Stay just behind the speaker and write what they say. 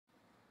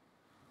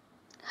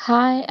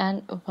Hi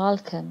and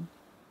welcome.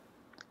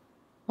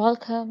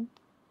 Welcome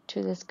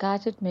to this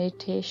guided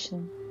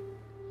meditation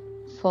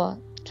for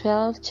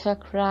 12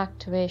 chakra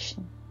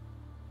activation.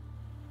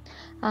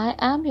 I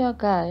am your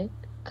guide,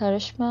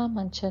 Karishma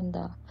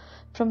Manchanda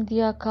from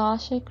the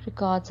Akashic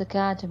Records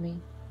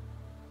Academy.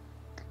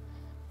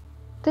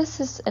 This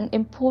is an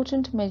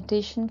important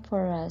meditation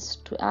for us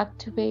to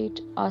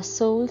activate our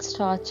soul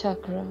star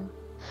chakra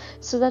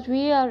so that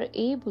we are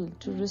able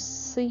to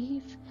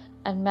receive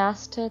and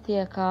master the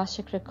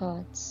Akashic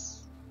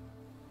Records.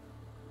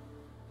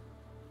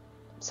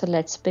 So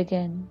let's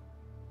begin.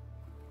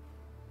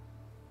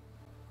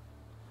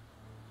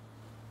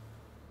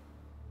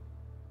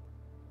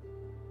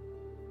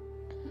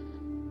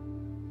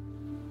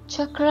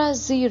 Chakra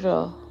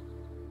 0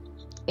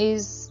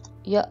 is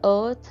your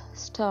Earth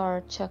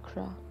Star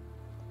Chakra.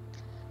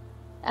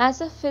 As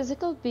a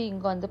physical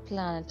being on the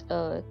planet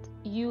Earth,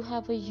 you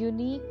have a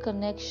unique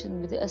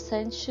connection with the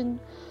ascension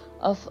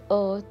of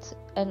Earth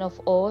and of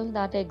all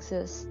that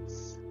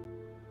exists.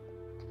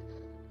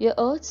 Your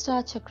Earth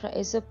Star Chakra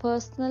is a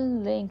personal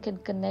link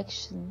and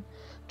connection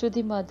to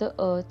the Mother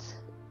Earth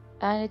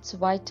and its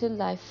vital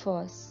life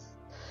force,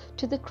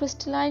 to the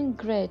crystalline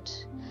grid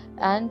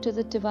and to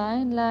the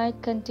divine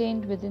light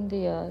contained within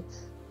the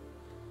earth.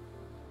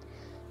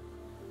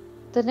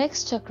 The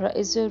next chakra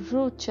is your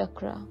root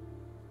chakra.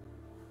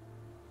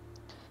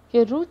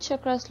 Your root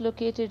chakra is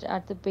located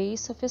at the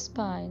base of your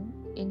spine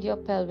in your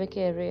pelvic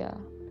area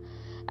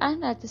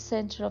and at the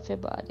center of your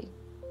body.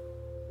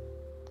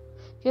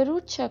 Your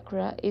root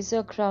chakra is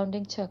your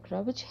grounding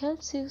chakra, which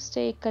helps you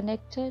stay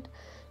connected,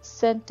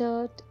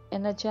 centered,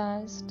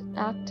 energized,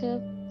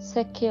 active,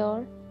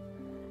 secure,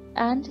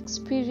 and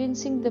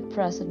experiencing the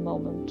present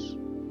moment.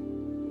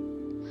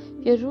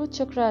 Your root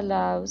chakra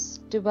allows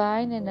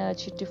divine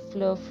energy to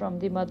flow from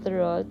the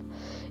Mother Earth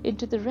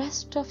into the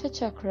rest of your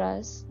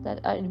chakras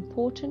that are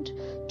important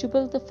to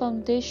build the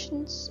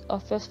foundations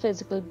of your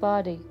physical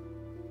body.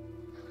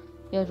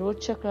 Your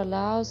root chakra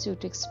allows you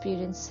to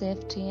experience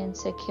safety and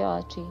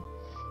security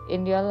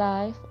in your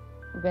life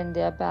when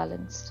they are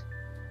balanced.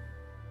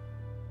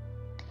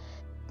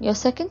 Your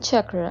second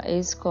chakra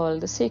is called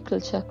the sacral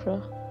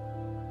chakra.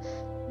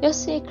 Your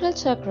sacral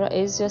chakra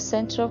is your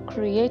center of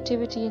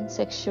creativity and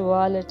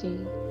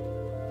sexuality,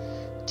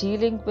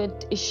 dealing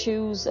with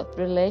issues of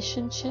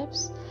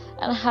relationships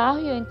and how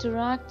you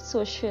interact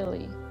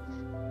socially.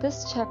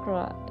 This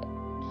chakra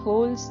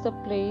holds the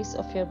place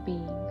of your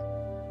being.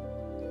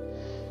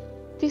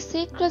 The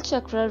sacral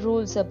chakra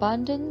rules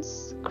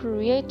abundance,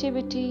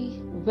 creativity,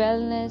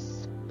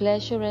 wellness,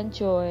 pleasure, and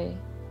joy.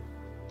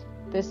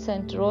 This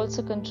center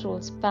also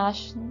controls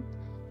passion,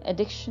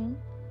 addiction,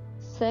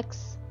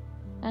 sex,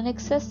 and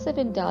excessive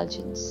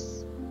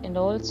indulgence, and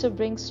also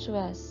brings to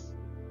us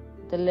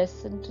the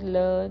lesson to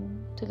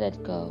learn to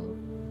let go.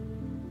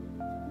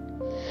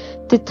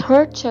 The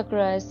third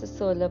chakra is the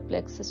solar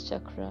plexus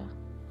chakra.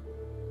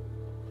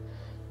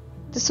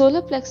 The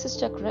solar plexus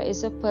chakra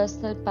is a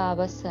personal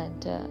power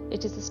center.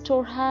 It is a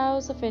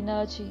storehouse of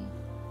energy.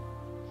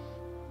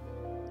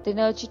 The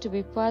energy to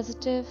be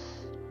positive,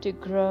 to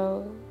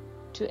grow,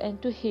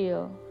 and to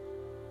heal.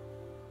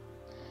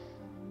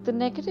 The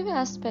negative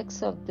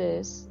aspects of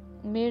this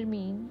may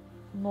mean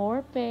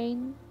more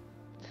pain,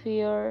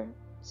 fear,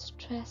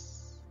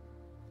 stress.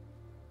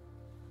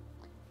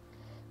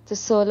 The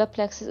solar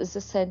plexus is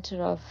the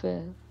center of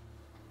will,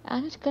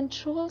 and it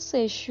controls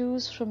the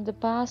issues from the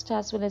past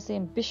as well as the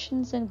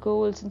ambitions and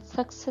goals and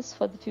success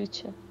for the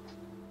future.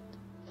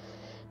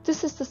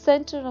 This is the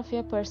center of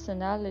your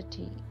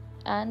personality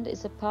and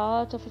is a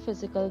part of a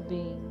physical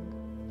being.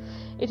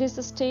 It is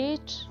a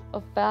state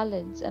of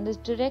balance and is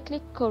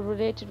directly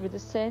correlated with a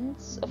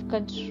sense of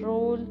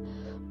control,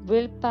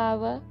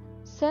 willpower,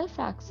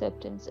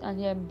 self-acceptance, and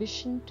your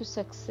ambition to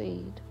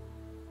succeed.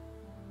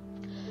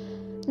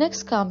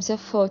 Next comes your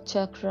fourth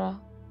chakra,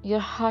 your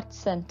heart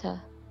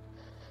center.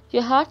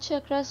 Your heart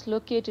chakra is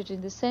located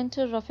in the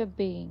center of your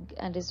being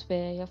and is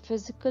where your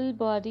physical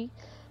body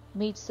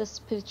meets the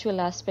spiritual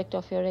aspect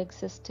of your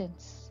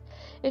existence.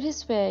 It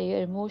is where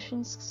your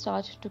emotions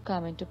start to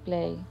come into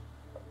play.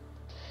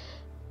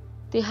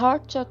 The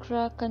heart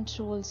chakra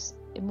controls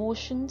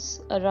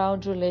emotions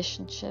around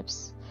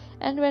relationships,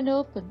 and when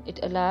open, it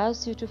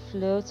allows you to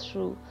flow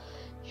through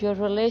your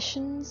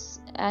relations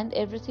and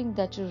everything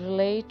that you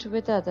relate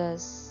with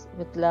others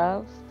with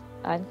love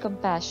and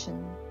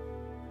compassion.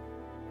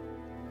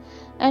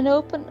 An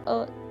open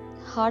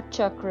heart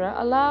chakra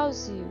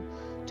allows you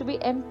to be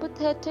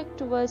empathetic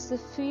towards the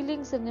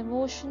feelings and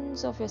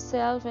emotions of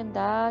yourself and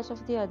that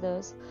of the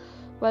others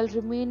while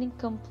remaining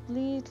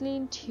completely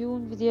in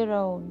tune with your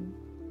own.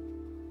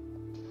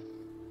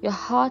 Your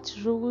heart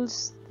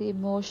rules the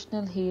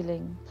emotional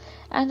healing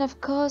and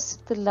of course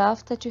the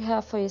love that you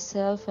have for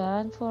yourself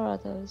and for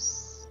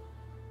others.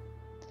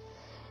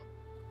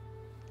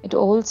 It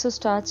also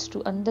starts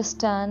to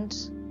understand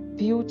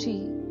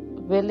beauty,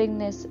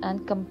 willingness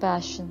and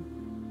compassion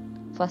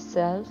for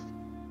self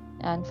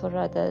and for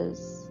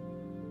others.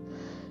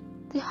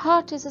 The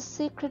heart is a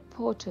sacred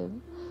portal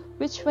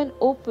which when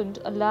opened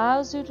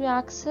allows you to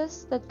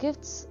access the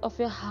gifts of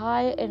your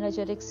higher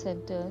energetic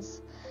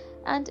centers,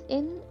 and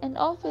in and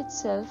of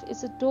itself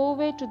is a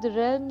doorway to the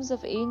realms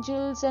of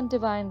angels and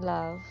divine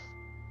love.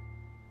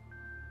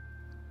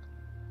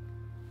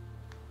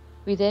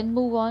 We then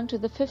move on to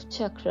the fifth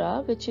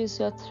chakra, which is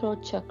your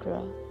throat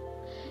chakra.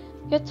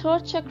 Your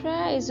throat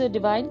chakra is your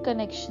divine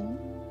connection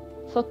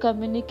for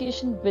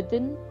communication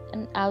within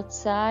and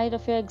outside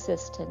of your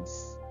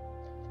existence.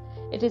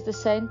 It is the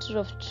center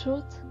of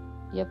truth,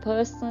 your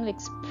personal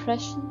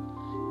expression,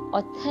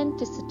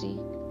 authenticity,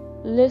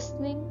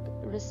 listening,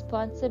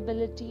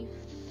 responsibility,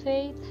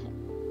 faith,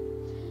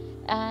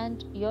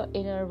 and your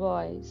inner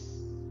voice.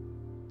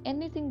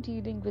 Anything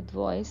dealing with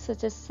voice,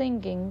 such as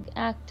singing,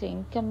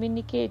 acting,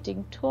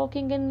 communicating,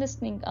 talking, and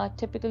listening, are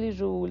typically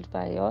ruled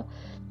by your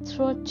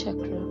throat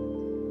chakra.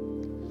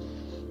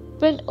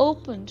 When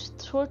opened,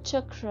 throat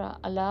chakra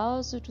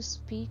allows you to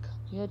speak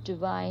your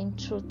divine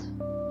truth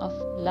of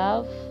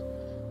love,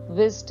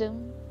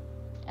 wisdom,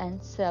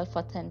 and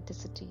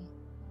self-authenticity.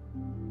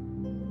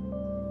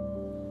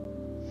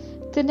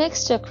 The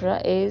next chakra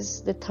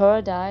is the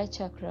third eye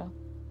chakra.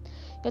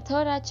 Your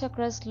third eye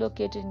chakra is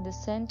located in the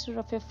center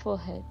of your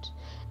forehead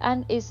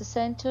and is the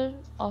center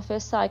of your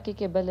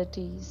psychic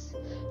abilities.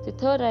 The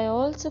third eye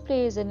also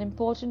plays an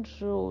important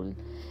role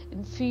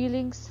in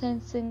feeling,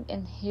 sensing,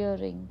 and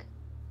hearing,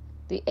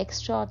 the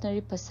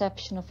extraordinary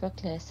perception of your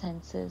clear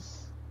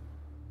senses.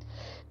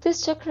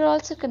 This chakra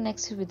also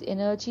connects you with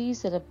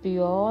energies that are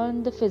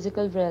beyond the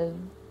physical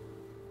realm.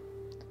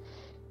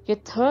 Your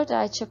third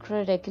eye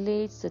chakra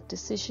regulates the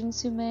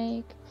decisions you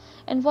make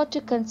and what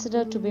you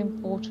consider to be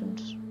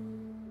important.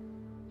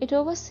 It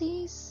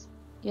oversees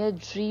your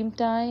dream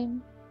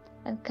time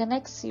and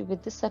connects you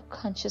with the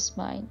subconscious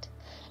mind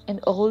and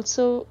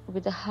also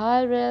with the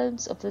higher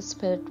realms of the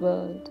spirit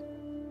world.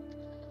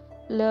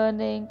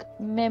 Learning,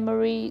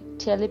 memory,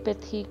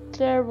 telepathy,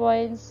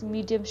 clairvoyance,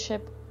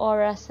 mediumship,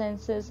 aura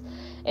senses,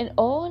 and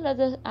all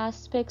other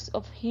aspects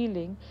of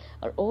healing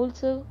are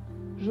also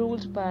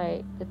ruled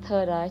by the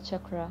third eye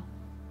chakra.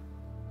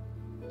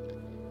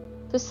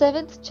 The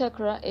seventh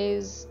chakra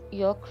is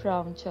your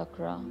crown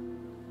chakra.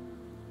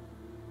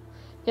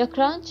 Your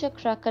crown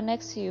chakra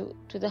connects you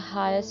to the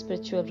higher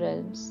spiritual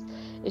realms.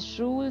 It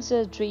rules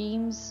your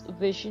dreams,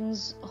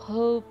 visions,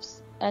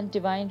 hopes, and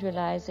divine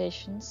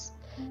realizations,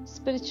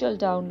 spiritual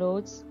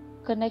downloads,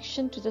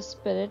 connection to the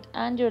spirit,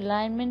 and your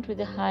alignment with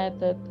a higher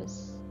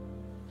purpose.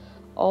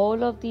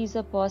 All of these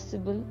are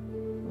possible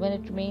when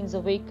it remains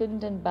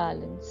awakened and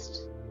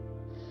balanced.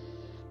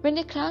 When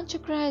your crown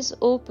chakra is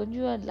open,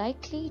 you are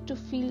likely to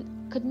feel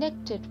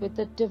connected with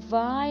the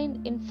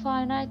divine,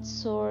 infinite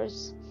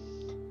source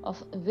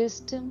of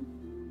wisdom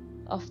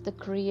of the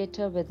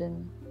Creator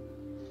within.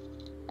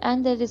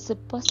 And there is a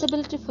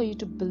possibility for you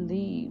to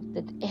believe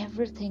that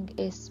everything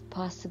is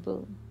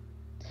possible,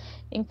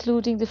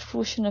 including the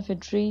fruition of your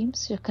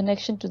dreams, your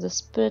connection to the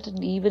spirit,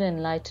 and even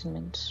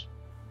enlightenment.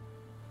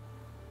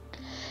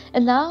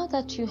 And now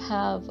that you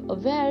have a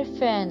very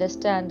fair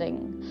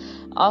understanding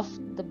of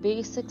the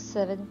basic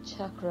 7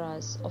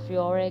 chakras of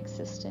your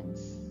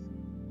existence,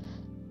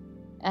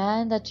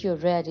 and that you're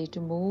ready to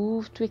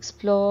move to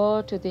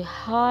explore to the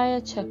higher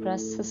chakra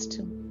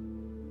system,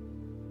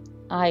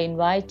 I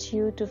invite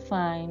you to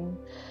find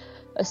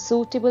a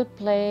suitable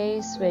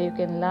place where you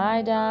can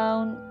lie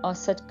down or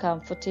sit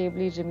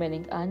comfortably,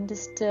 remaining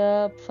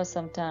undisturbed for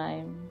some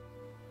time.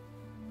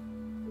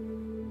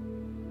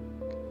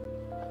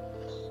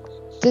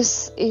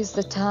 This is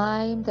the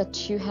time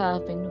that you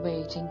have been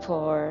waiting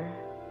for,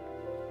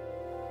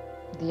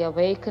 the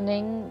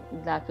awakening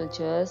that will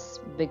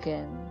just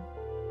begin.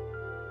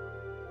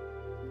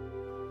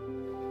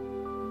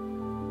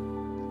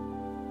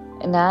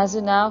 And as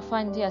you now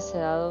find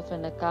yourself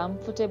in a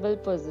comfortable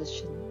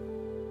position,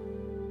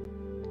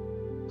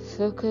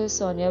 focus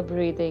on your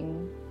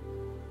breathing.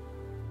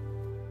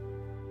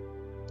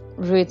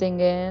 Breathing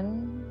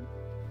in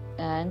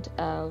and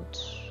out.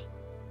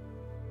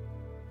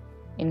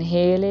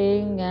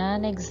 Inhaling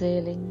and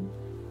exhaling.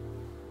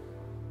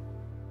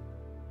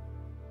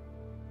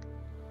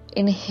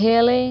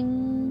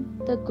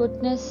 Inhaling the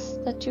goodness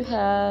that you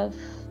have.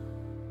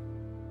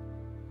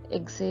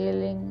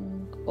 Exhaling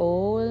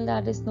all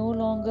that is no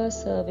longer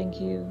serving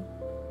you.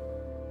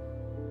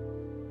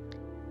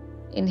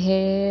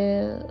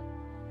 Inhale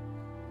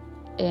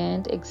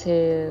and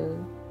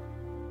exhale.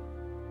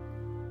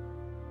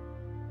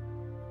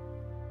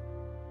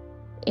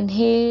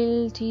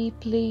 Inhale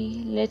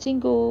deeply,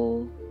 letting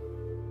go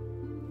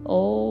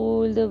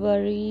all the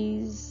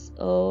worries,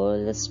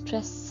 all the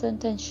stress and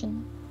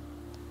tension,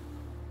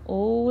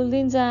 all the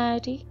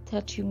anxiety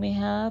that you may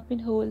have been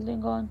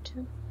holding on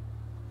to.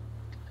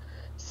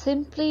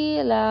 Simply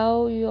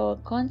allow your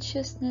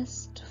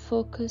consciousness to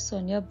focus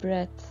on your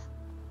breath.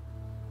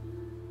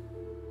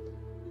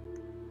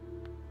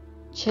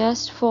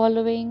 Just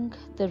following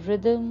the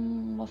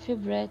rhythm of your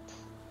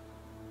breath.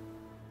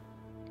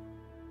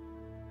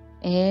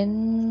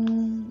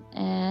 In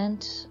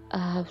and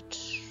out.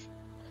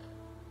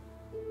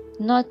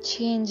 Not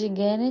changing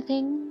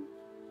anything,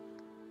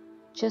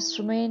 just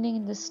remaining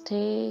in the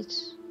state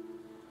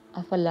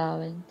of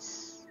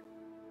allowance,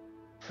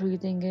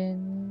 breathing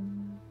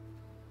in,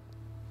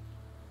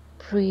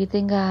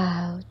 breathing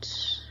out,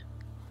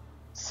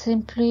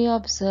 simply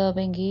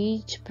observing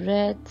each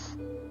breath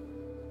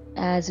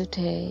as you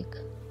take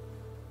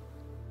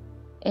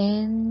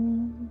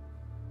in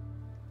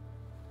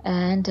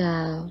and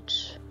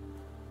out,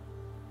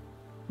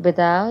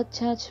 without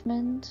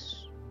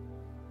judgment,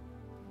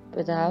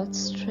 without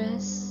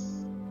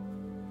stress,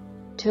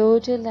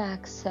 total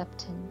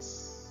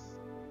acceptance.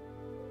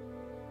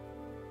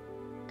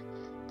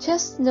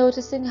 Just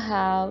noticing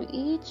how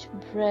each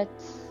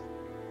breath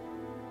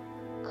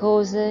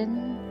goes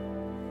in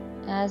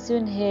as you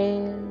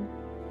inhale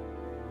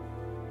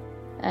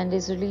and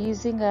is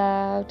releasing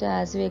out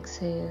as you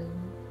exhale,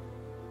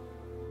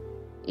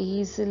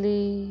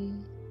 easily,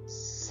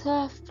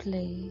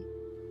 softly,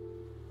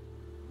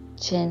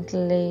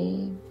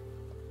 gently,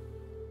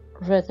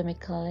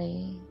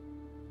 rhythmically,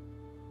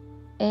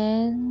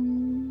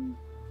 in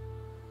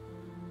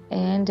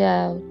and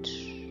out,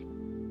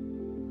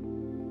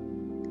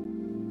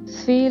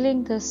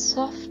 feeling the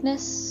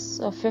softness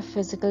of your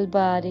physical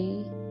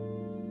body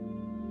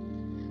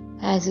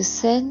as you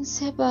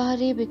sense your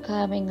body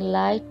becoming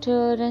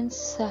lighter and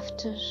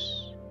softer,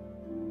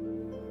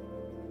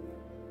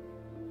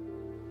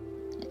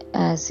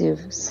 as you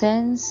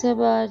sense your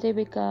body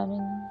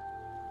becoming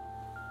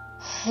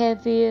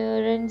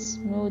heavier and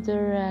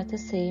smoother at the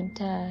same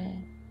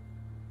time.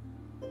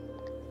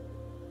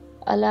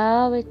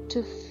 Allow it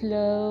to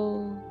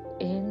flow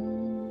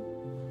in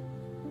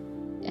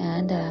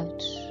and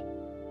out,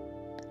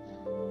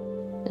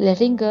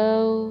 letting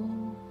go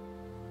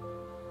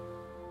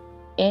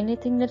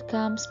anything that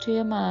comes to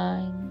your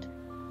mind.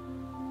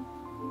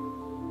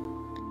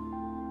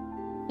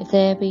 If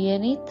there be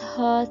any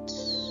thought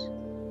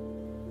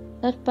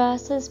that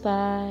passes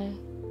by,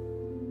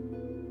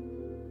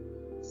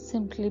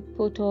 simply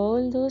put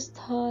all those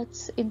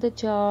thoughts in the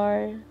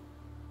jar,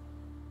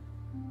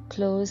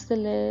 close the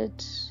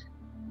lid,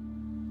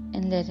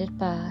 and let it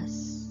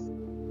pass.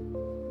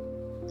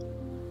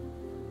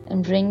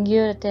 And bring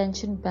your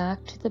attention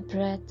back to the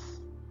breath,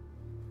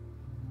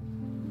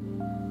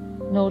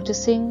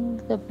 noticing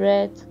the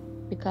breath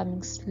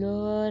becoming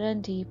slower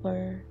and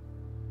deeper.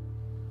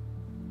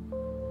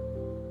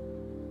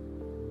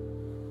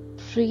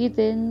 Breathe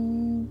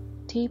in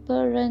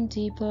deeper and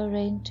deeper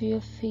into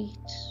your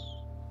feet.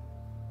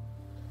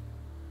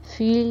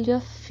 Feel your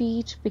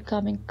feet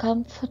becoming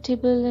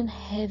comfortable and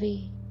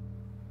heavy.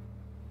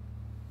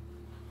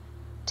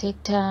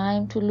 Take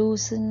time to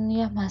loosen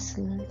your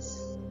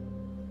muscles,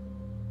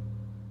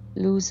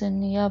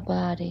 loosen your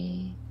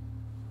body,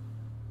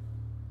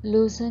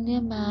 loosen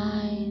your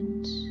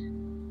mind,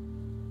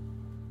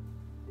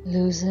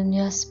 loosen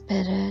your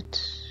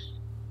spirit.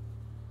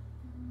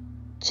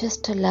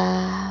 Just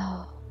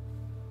allow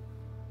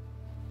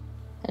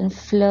and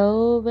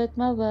flow with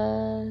my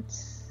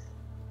words,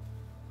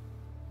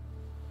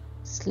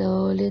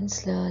 slowly and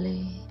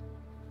slowly.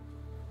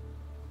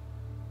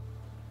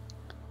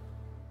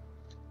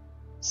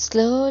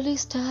 Slowly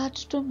start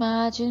to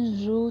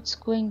imagine roots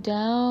going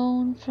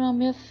down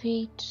from your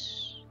feet,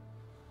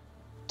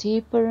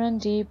 deeper and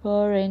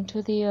deeper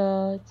into the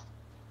earth,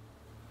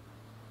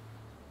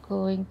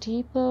 going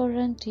deeper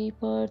and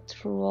deeper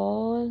through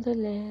all the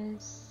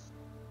layers.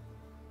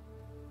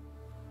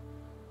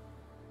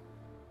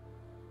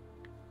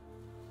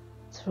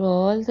 Through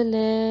all the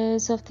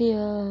layers of the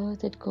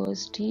earth, it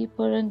goes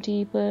deeper and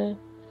deeper,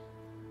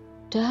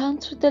 down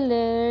through the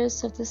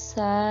layers of the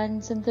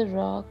sands and the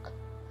rock,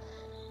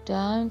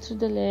 down through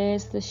the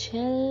layers of the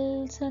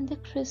shells and the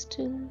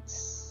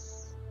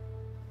crystals,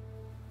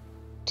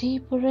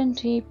 deeper and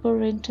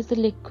deeper into the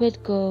liquid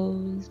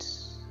gold.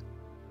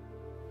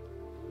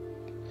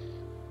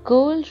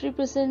 Gold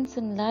represents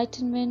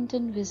enlightenment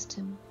and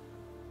wisdom.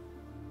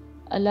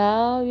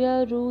 Allow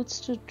your roots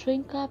to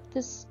drink up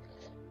this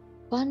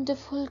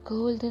wonderful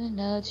golden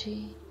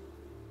energy.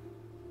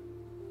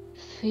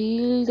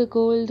 Feel the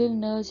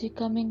golden energy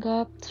coming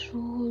up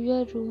through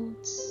your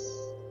roots,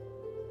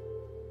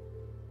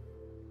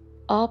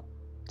 up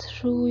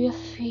through your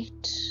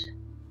feet,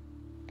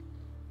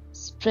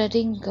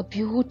 spreading a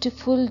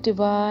beautiful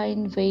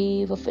divine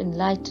wave of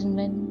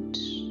enlightenment,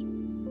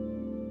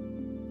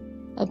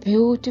 a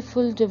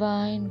beautiful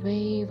divine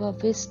wave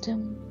of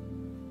wisdom,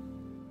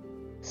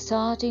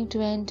 starting to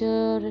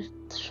enter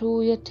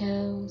through your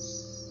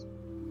toes,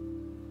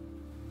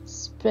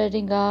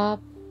 spreading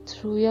up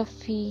through your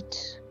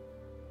feet,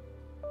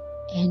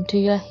 into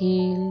your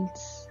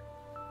heels,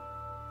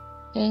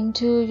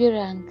 into your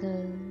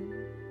ankle,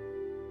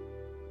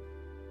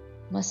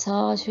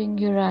 massaging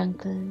your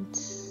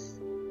ankles.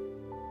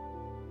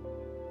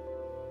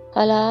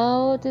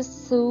 Allow this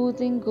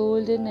soothing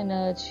golden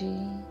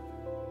energy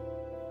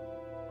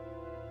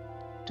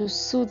to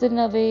soothe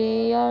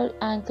away your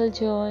ankle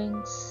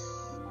joints,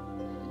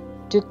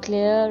 to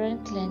clear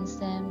and cleanse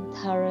them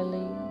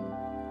thoroughly.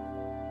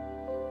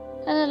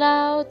 And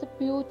allow the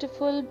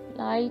beautiful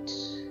light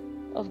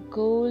of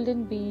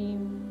golden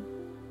beam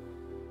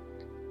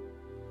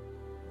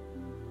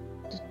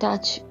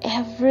touch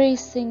every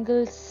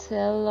single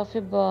cell of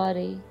your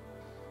body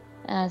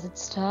as it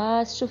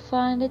starts to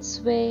find its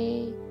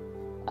way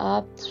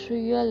up through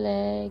your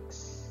legs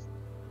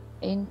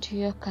into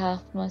your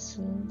calf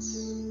muscles,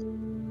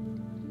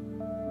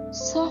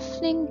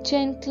 softening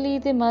gently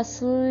the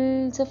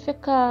muscles of your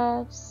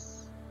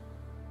calves,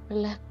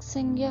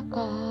 relaxing your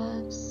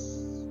calves,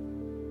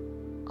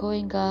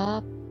 going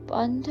up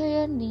under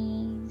your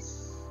knees,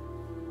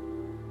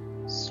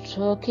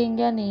 stroking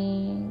your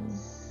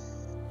knees,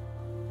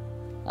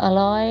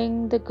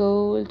 allowing the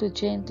gold to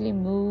gently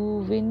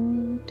move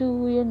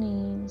into your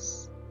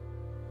knees.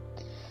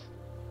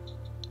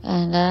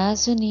 And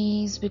as your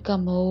knees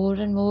become more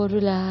and more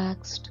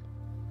relaxed,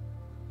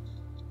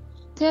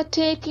 they are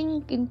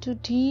taking into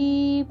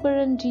deeper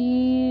and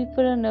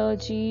deeper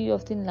energy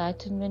of the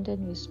enlightenment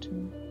and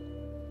wisdom,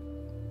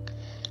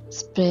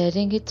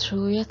 spreading it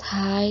through your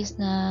thighs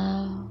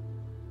now,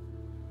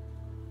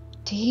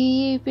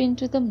 deep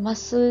into the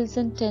muscles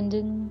and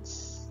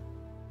tendons,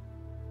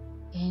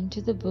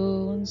 into the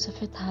bones of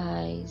your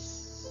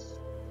thighs,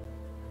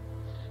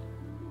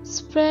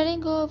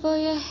 spreading over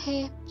your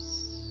hips.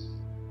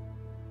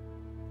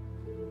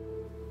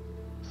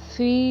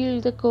 Feel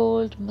the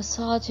cold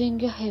massaging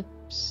your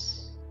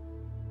hips,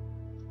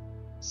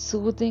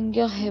 soothing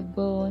your hip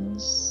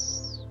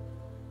bones,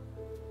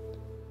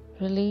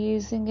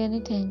 releasing any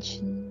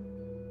tension,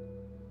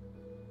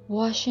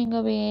 washing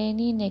away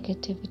any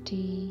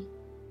negativity,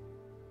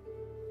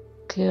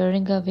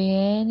 clearing away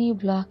any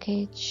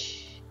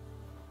blockage.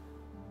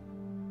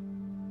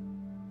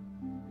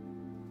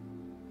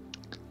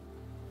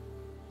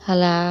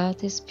 Allow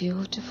this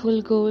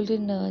beautiful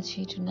golden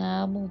energy to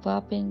now move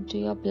up into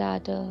your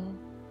bladder,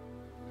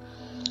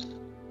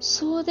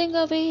 soothing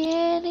away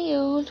any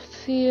old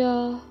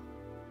fear,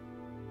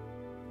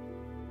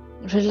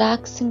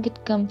 relaxing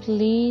it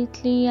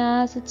completely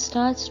as it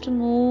starts to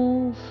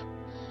move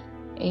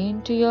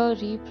into your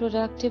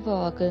reproductive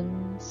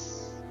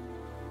organs,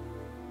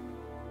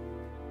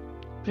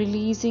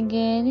 releasing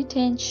any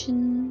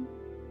tension,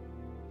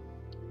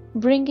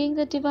 bringing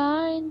the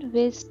divine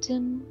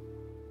wisdom,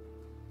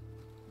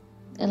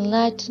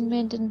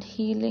 enlightenment and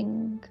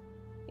healing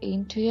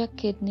into your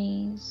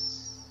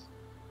kidneys,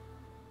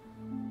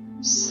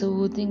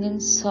 soothing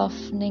and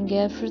softening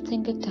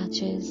everything it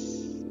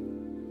touches.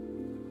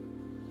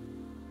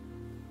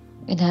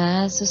 And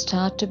as you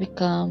start to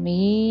become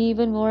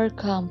even more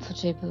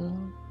comfortable,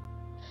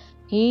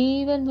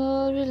 even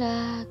more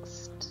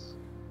relaxed,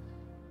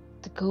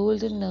 the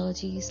golden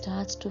energy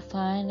starts to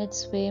find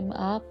its way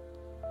up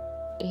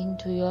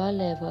into your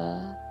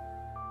liver,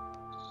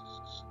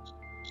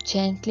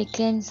 gently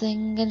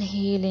cleansing and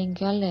healing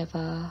your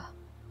liver,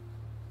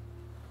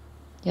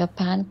 your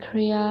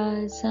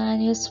pancreas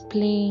and your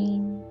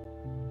spleen,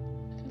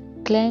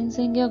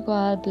 cleansing your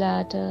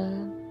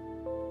gallbladder,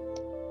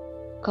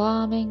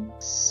 calming,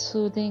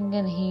 soothing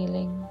and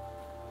healing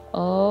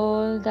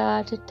all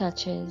that it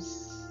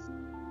touches.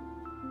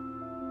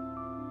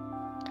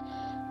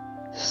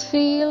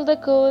 Feel the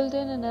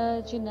golden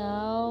energy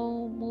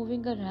now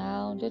moving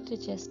around your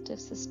digestive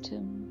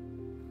system,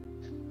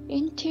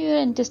 into your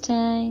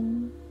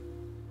intestine,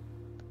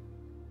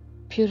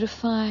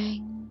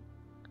 purifying,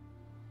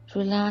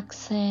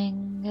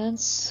 relaxing and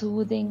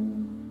soothing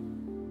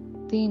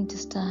the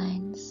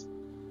intestines.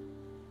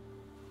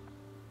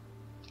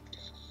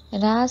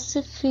 And as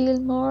you feel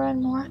more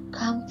and more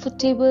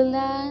comfortable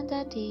and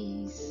at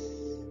ease,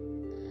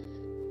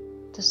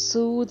 the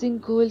soothing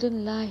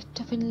golden light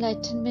of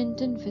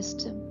enlightenment and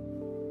wisdom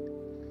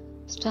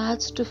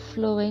starts to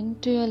flow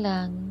into your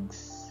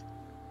lungs,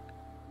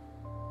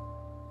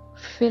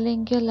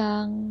 filling your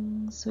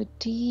lungs with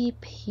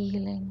deep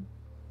healing,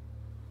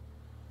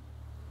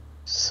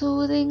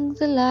 soothing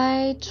the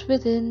light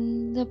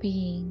within the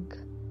being.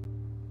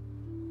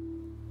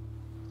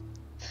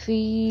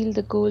 Feel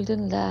the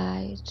golden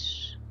light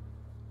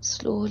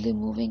slowly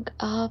moving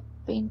up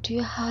into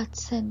your heart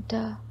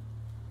center,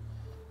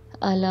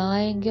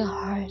 allowing your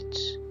heart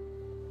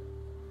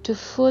to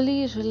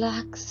fully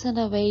relax and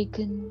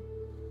awaken.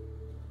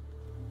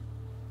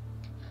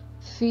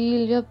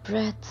 Feel your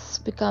breaths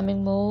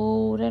becoming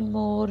more and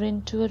more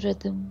into a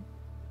rhythm,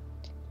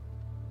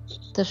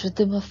 the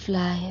rhythm of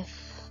life.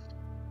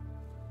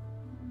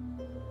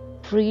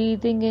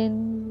 Breathing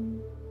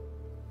in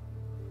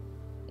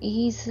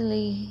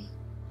easily,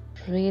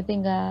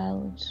 breathing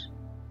out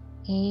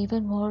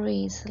even more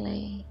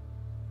easily,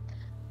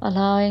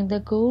 allowing the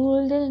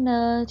golden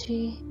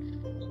energy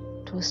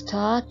to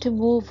start to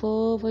move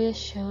over your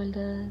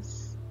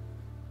shoulders,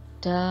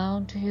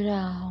 down to your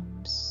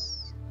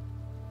arms,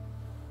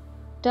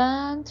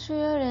 down through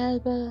your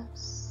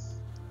elbows,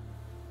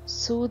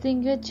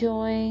 soothing your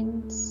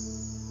joints,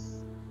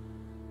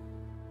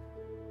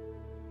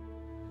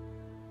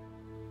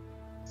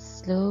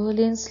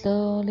 slowly and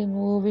slowly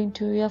moving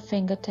to your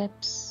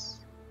fingertips,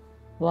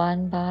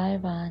 one by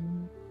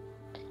one,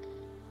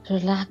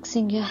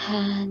 relaxing your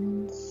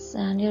hands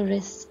and your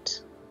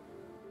wrist,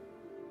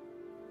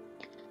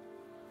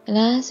 And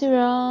as your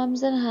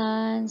arms and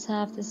hands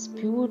have this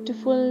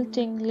beautiful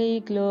tingly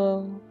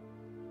glow,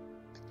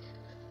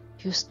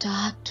 you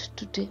start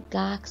to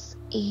relax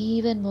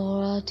even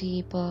more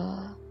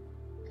deeper,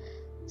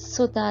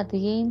 so that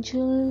the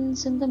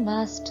angels and the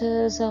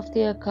masters of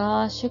the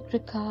Akashic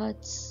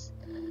Records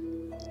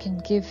can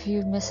give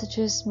you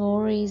messages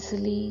more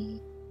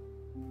easily,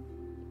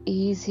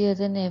 easier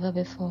than ever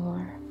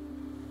before.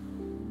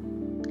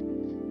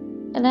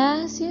 And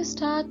as you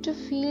start to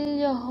feel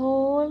your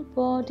whole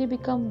body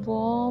become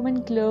warm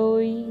and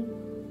glowy,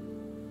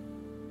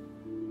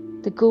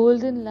 the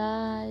golden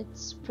light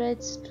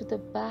spreads to the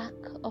back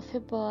of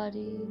your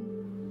body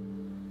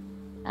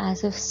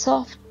as if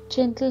soft,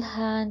 gentle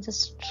hands are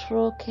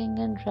stroking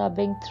and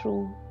rubbing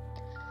through,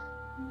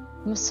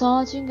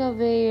 massaging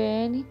away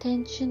any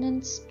tension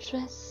and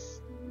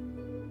stress,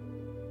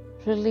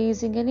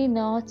 releasing any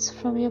knots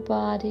from your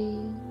body.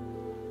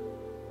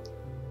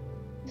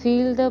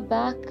 Feel the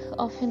back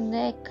of your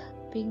neck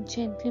being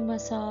gently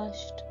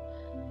massaged,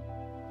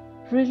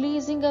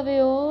 releasing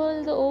away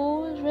all the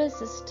old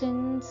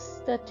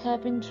resistance that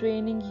have been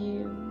draining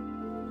you.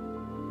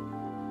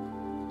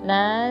 And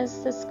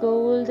as this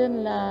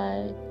golden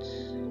light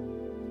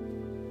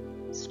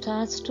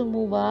starts to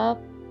move up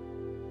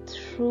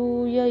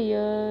through your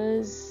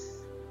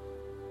ears,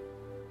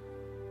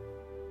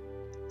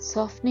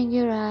 softening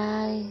your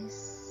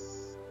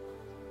eyes,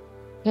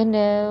 your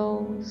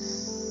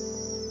nose,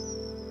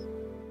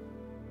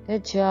 your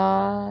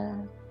jaw,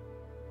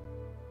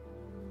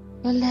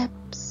 your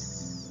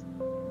lips,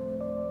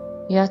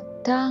 your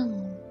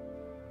tongue.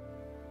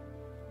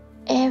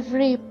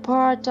 Every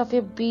part of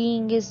your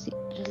being is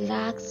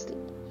relaxed.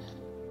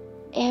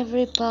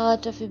 Every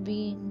part of your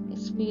being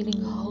is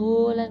feeling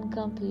whole and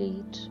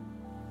complete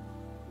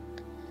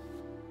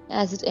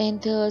as it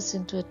enters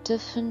into a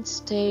different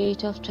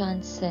state of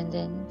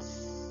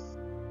transcendence.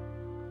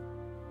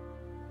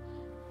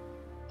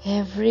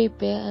 Every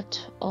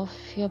bit of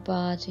your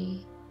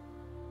body,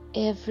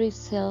 every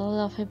cell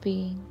of your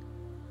being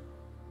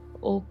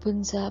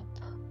opens up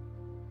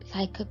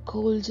like a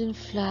golden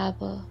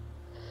flower,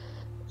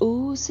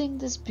 oozing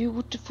this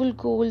beautiful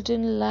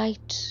golden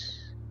light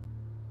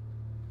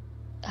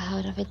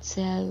out of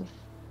itself.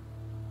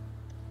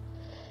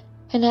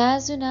 And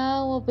as you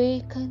now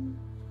awaken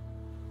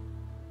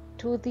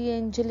to the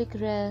angelic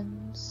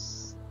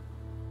realms,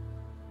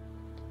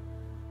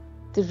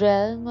 the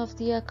realm of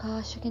the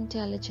Akashic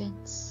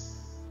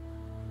intelligence,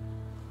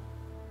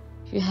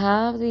 you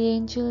have the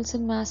angels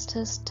and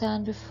masters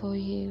stand before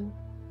you.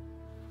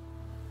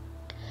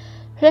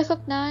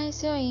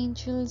 Recognize your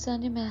angels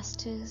and your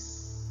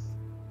masters.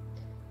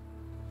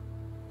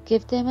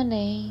 Give them a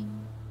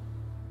name.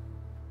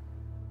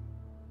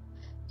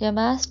 Your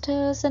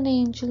masters and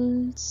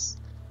angels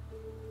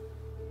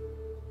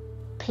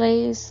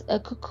place a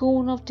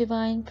cocoon of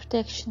divine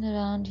protection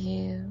around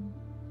you.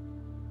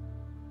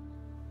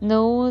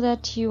 Know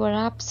that you are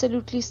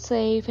absolutely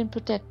safe and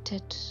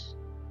protected.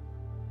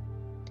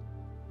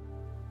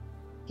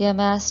 Your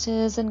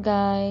masters and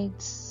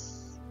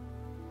guides,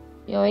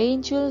 your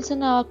angels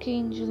and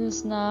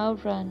archangels now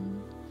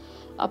run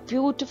a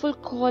beautiful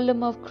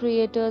column of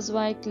Creator's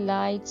white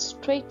light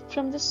straight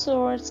from the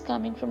source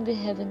coming from the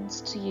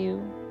heavens to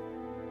you.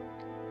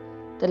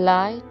 The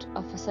light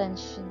of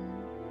ascension.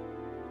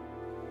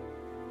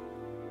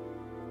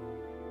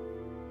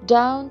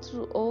 Down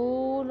through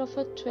all of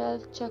our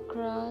 12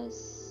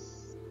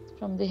 chakras,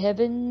 from the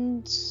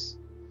heavens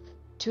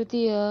to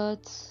the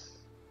earth,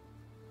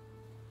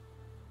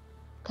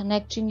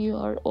 connecting you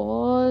are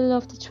all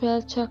of the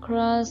 12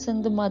 chakras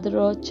and the Mother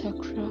Earth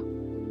chakra.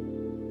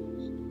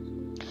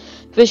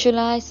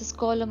 Visualize this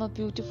column of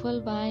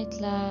beautiful white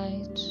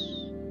light,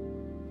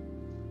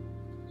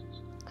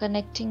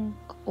 connecting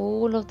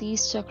all of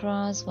these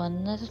chakras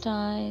one at a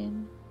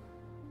time,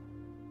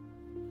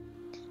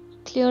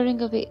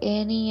 clearing away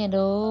any and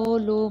all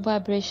low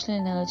vibrational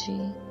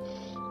energy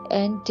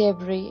and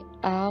debris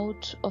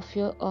out of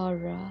your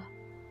aura.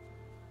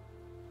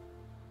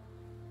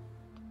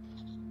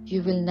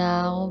 You will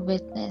now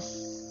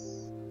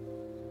witness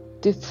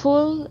the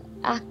full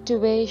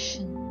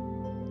activation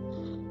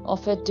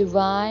of a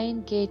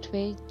divine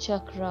gateway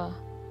chakra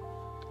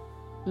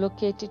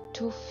located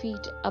 2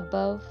 feet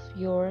above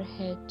your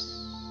head.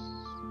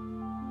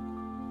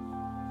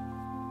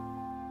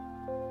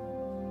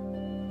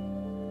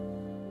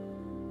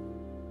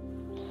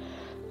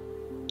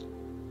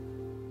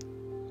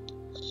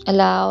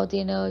 Allow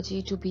the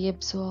energy to be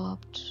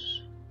absorbed.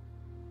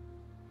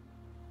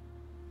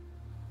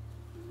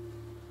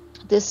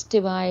 This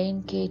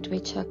divine gateway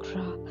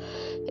chakra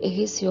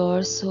is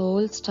your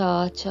soul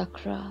star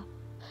chakra,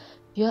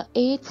 your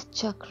 8th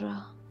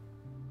chakra.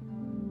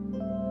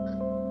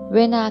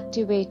 When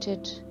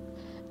activated,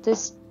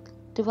 this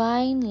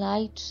divine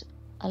light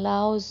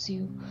allows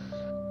you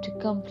to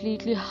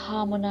completely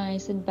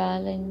harmonize and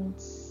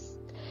balance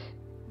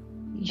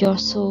your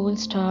soul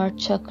star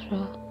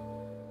chakra.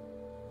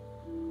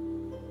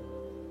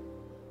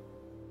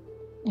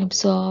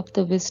 Absorb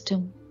the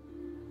wisdom.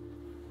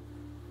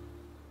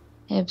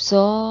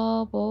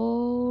 Absorb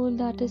all all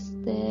that is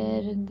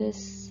there in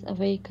this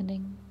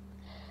awakening.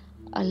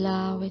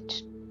 Allow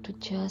it to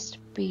just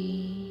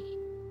be.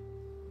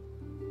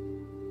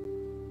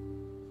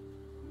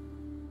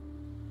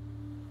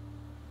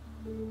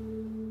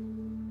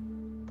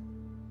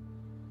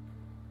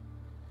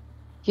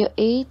 Your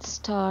 8th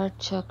star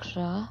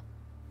chakra,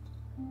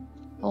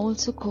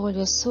 also called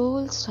your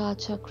soul star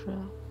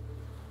chakra,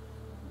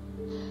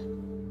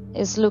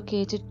 is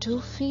located 2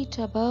 feet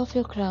above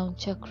your crown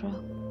chakra.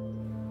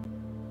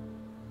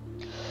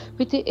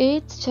 With the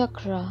 8th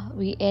chakra,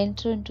 we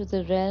enter into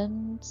the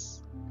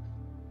realms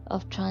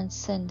of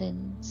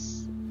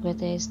transcendence, where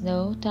there is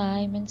no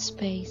time and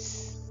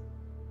space,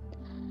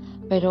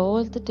 where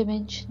all the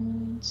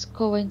dimensions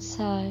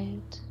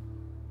coincide.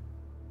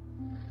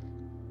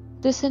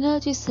 This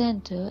energy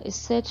center is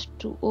said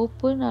to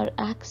open our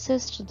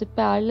access to the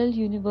parallel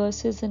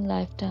universes and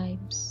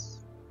lifetimes.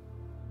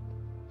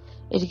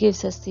 It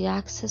gives us the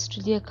access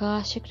to the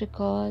Akashic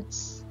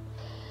Records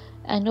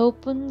and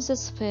opens a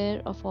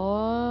sphere of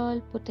all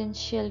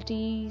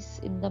potentialities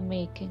in the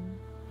making.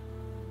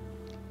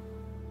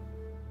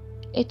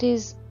 It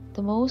is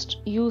the most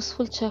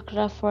useful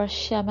chakra for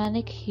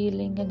shamanic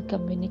healing and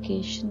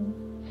communication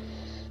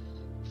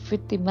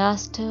with the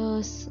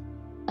masters,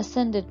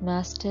 ascended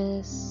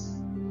masters,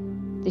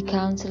 the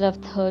Council of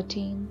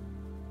 13,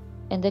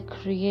 and the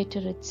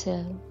Creator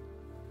itself.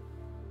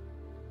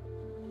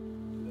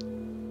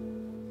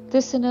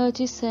 This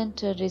energy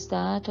center is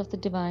that of the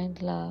divine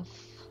love,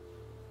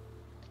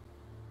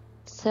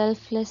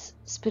 selfless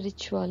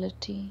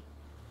spirituality,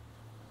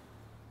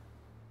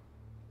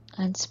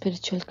 and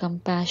spiritual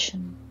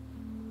compassion.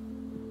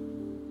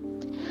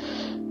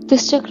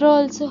 This chakra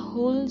also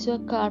holds your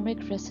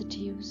karmic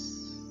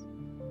residues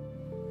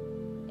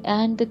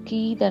and the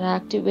key that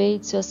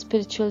activates your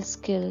spiritual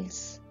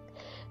skills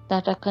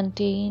that are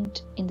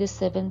contained in the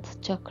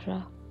 7th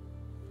chakra.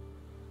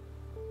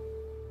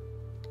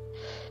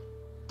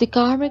 The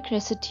karmic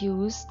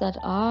residues that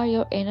are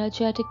your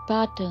energetic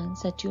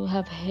patterns that you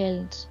have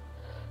held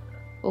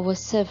over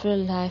several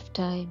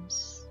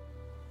lifetimes.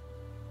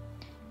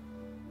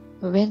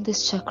 When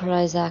this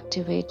chakra is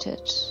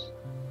activated,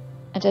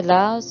 it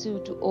allows you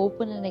to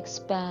open and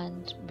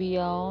expand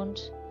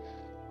beyond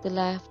the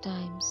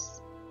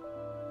lifetimes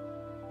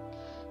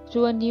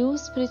to a new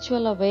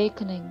spiritual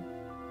awakening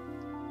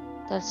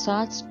that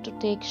starts to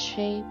take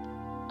shape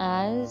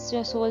as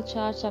your soul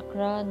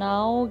chakra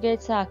now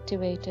gets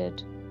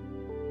activated.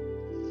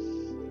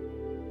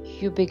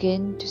 You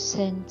begin to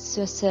sense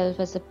yourself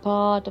as a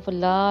part of a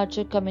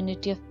larger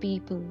community of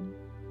people.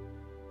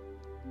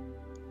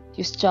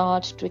 You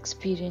start to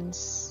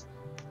experience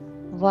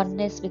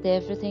oneness with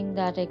everything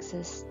that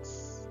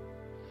exists.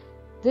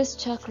 This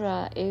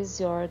chakra is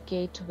your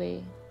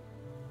gateway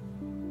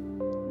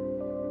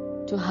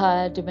to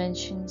higher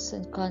dimensions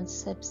and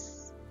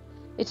concepts.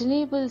 It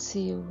enables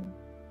you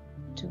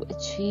to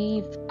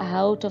achieve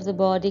out of the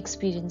body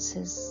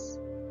experiences,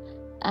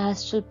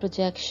 astral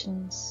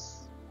projections,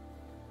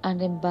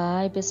 and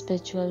imbibe a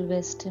spiritual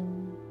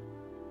wisdom.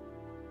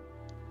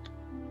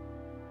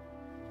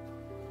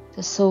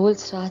 The soul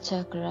star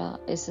chakra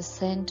is the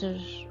center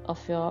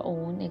of your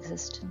own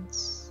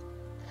existence,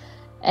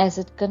 as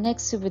it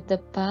connects you with the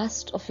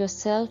past of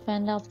yourself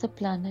and of the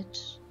planet,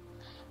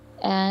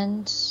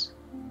 and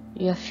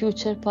your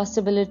future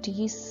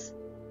possibilities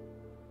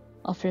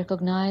of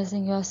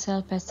recognizing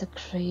yourself as the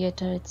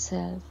Creator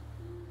itself.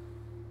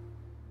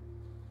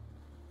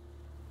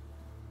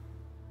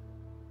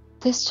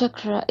 This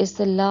chakra is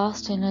the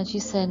last energy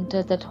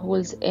center that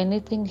holds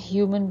anything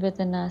human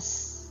within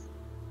us.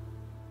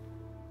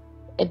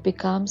 It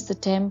becomes the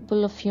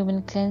temple of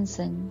human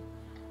cleansing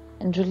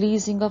and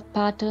releasing of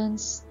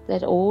patterns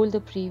that all the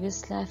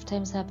previous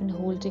lifetimes have been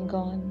holding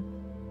on.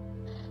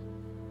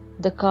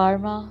 The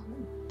karma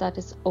that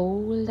is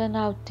old and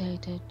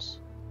outdated.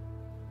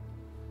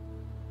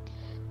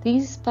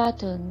 These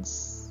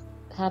patterns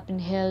have been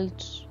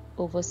held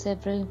over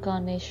several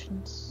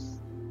incarnations.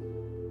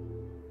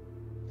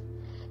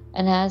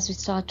 And as we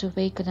start to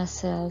awaken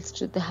ourselves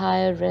to the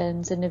higher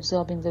realms and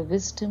absorbing the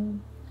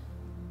wisdom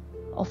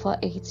of our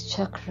 8th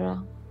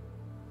chakra,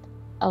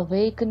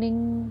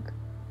 awakening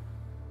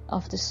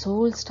of the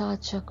soul star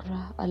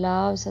chakra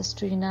allows us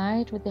to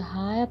unite with the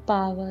higher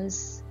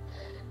powers,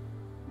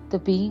 the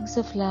beings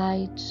of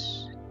light,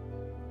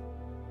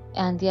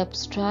 and the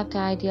abstract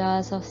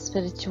ideas of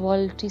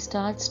spirituality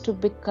starts to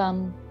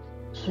become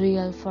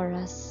real for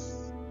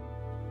us.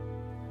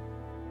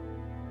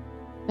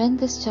 When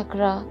this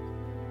chakra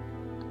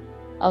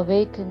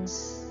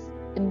awakens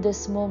in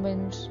this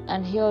moment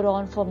and here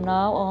on from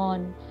now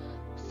on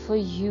for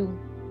you,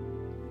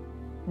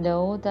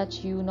 know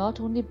that you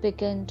not only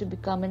begin to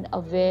become an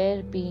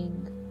aware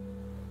being,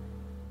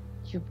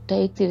 you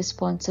take the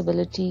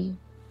responsibility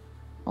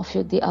of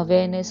the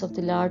awareness of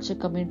the larger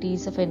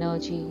communities of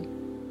energy.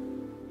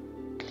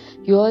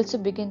 You also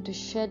begin to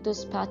shed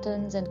those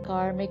patterns and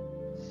karmic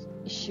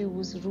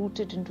issues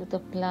rooted into the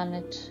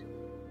planet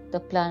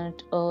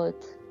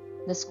Earth,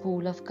 the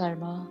school of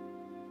karma.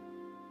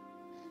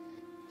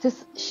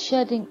 This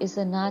shedding is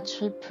a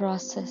natural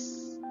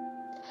process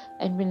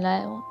and will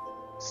now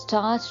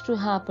start to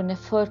happen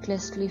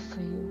effortlessly for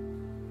you,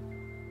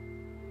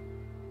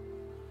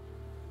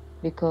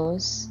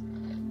 because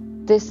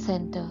this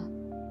center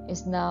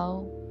is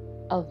now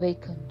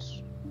awakened.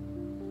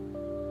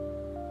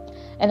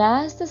 And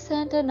as the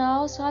center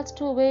now starts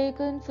to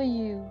awaken for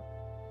you,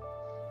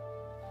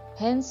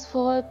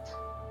 henceforth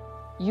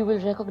you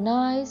will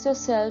recognize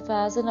yourself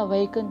as an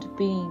awakened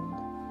being,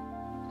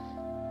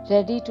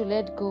 ready to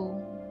let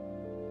go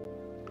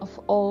of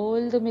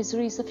all the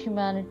miseries of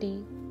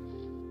humanity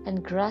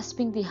and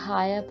grasping the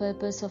higher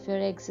purpose of your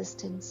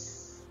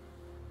existence,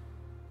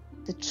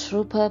 the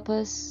true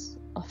purpose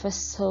of a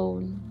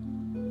soul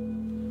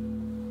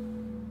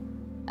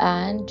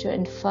and your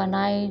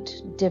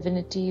infinite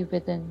divinity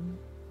within.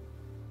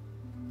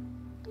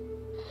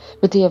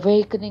 With the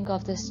awakening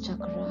of this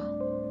chakra,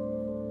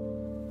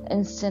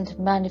 instant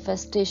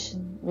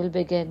manifestation will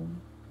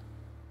begin.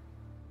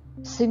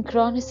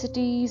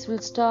 Synchronicities will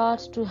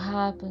start to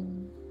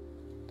happen.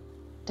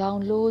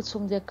 Downloads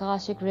from the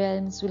Akashic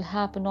realms will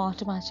happen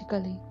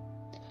automatically.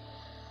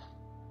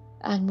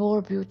 And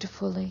more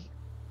beautifully,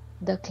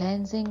 the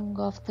cleansing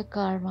of the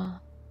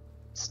karma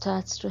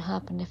starts to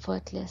happen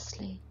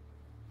effortlessly.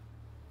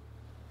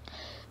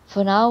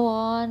 From now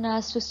on,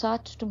 as you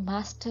start to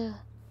master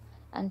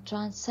and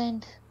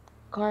transcend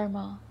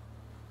karma,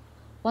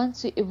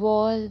 once you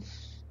evolve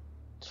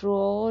through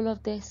all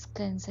of this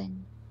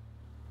cleansing,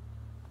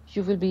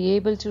 you will be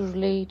able to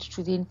relate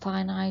to the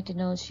infinite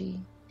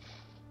energy,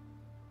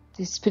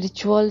 the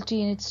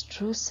spirituality in its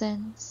true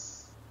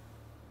sense,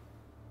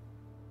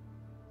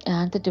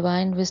 and the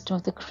divine wisdom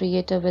of the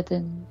Creator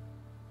within.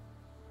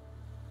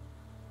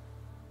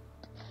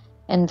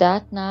 And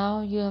that now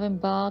you have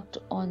embarked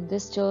on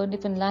this journey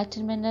of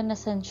enlightenment and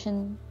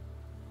ascension,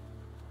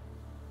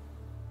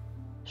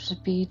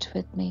 repeat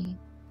with me.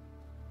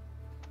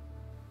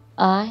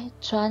 I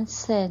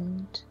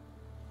transcend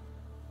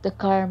the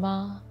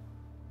karma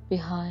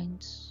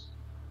behind.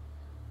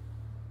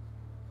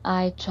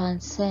 I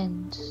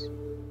transcend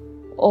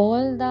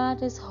all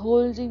that is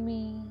holding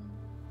me.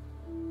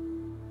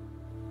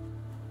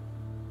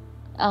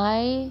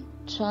 I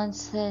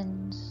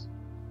transcend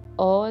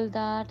all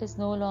that is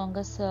no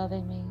longer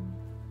serving me.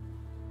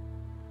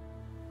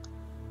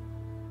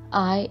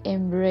 I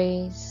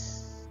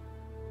embrace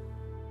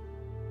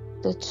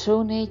the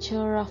true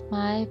nature of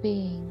my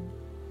being.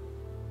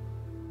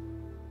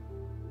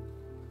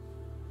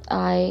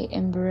 I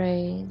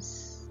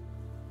embrace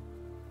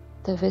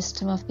the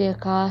wisdom of the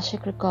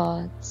Akashic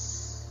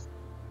Records.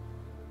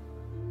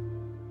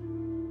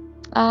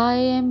 I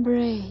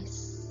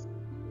embrace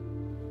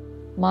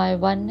my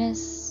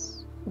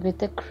oneness with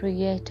the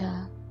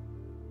Creator.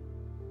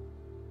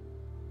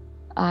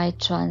 I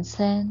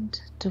transcend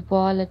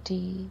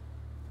duality.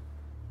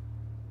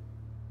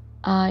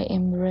 I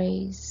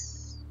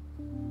embrace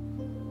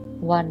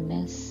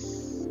oneness.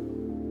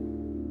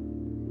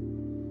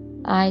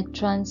 I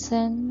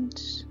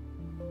transcend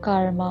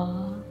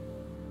karma.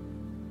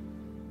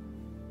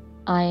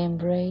 I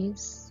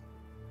embrace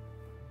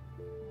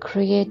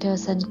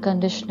Creator's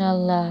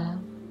unconditional love.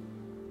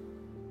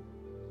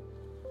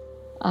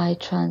 I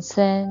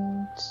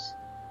transcend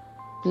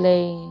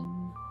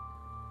blame.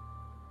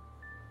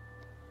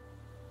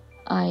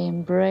 I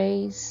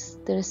embrace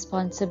the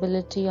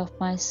responsibility of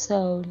my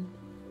soul.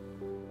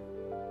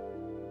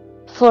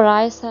 For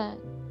I shall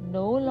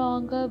no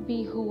longer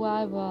be who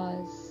I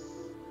was.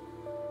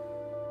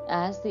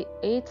 As the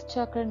 8th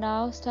chakra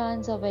now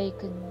stands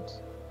awakened,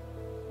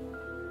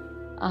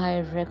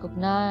 I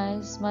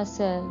recognize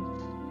myself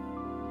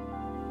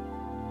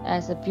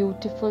as a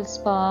beautiful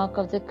spark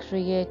of the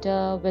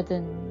Creator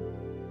within.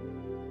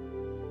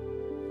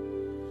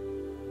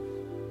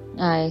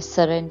 I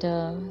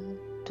surrender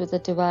to the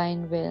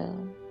divine will.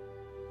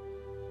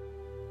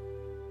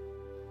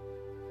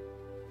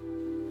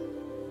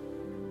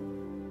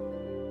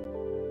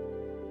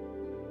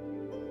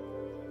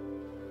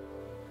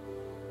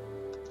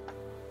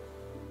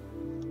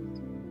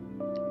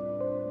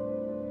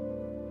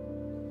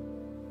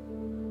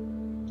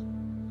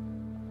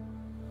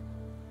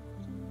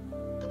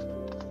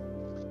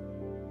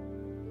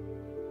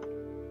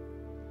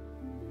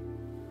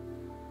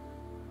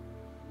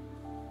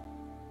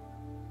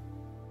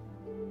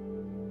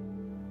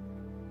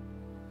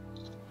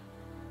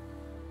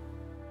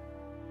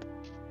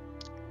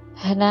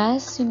 And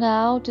as you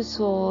now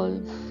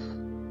dissolve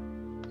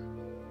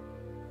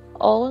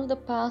all the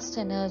past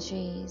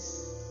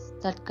energies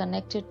that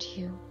connected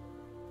you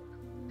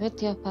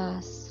with your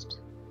past,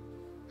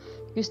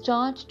 you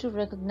start to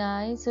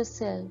recognize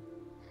yourself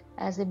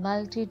as a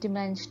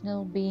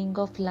multi-dimensional being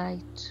of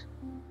light,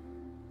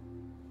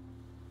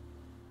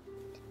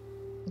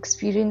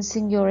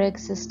 experiencing your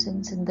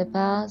existence in the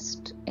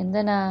past, in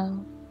the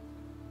now,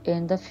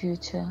 in the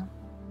future,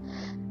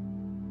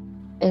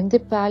 in the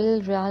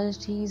parallel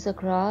realities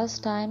across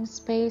time,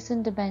 space,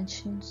 and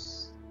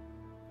dimensions.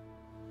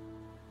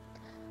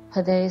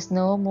 For there is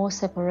no more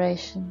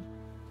separation.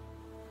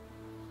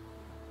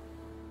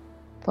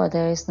 For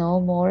there is no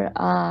more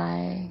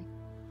I,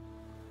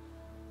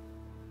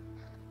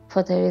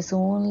 for there is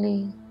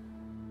only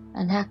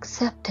an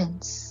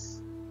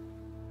acceptance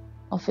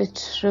of a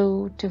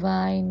true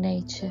divine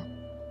nature,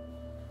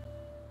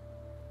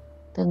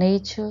 the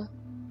nature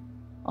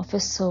of a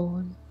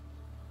soul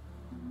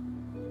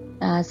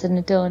as an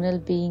eternal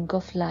being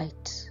of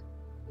light,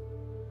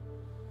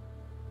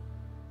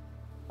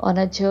 on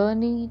a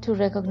journey to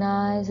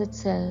recognize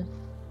itself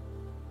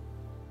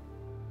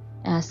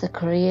as the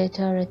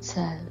Creator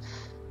itself.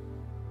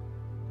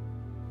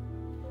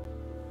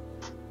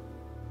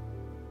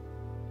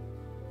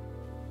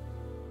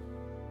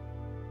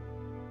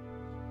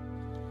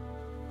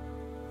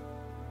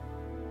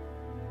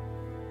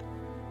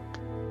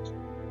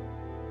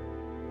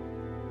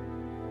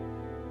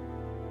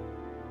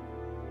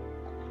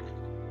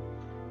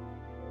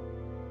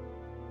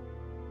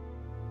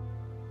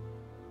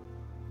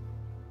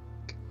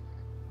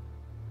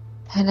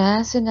 And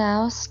as you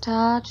now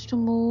start to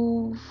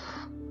move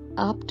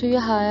up to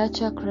your higher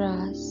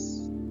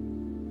chakras,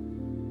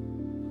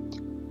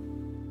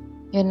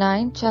 your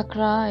ninth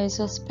chakra is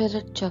your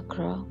spirit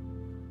chakra.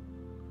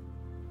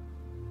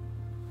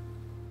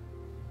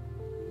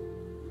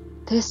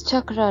 This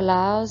chakra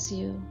allows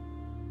you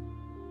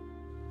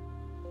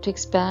to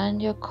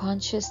expand your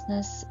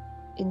consciousness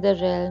in the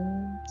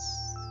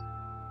realms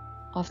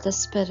of the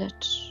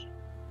spirit.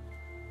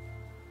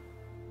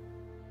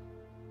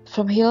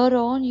 From here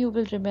on, you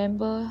will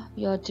remember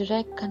your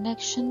direct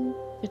connection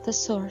with the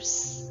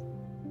source,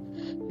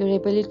 your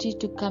ability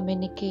to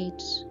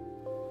communicate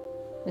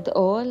with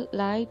all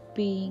light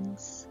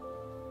beings,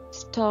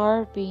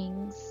 star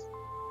beings,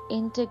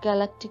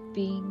 intergalactic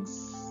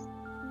beings,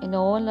 and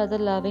all other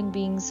loving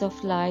beings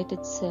of light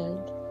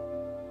itself.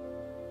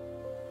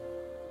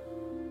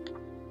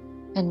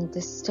 And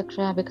this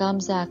chakra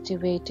becomes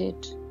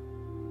activated,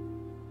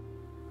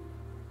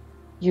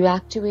 you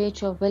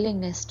activate your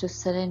willingness to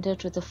surrender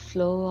to the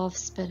flow of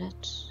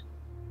spirit,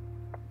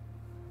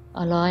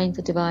 allowing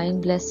the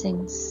divine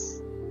blessings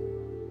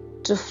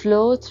to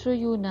flow through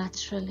you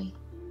naturally,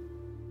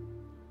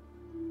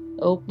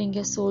 opening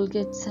your soul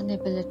gifts and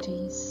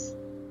abilities,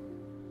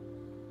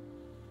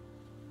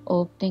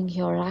 opening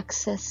your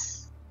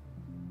access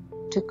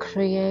to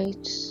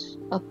create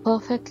a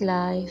perfect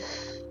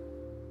life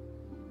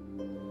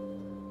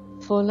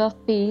full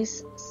of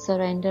peace,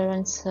 surrender,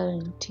 and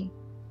serenity,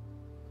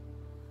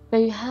 where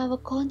you have a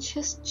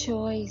conscious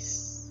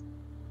choice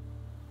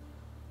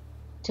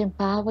to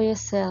empower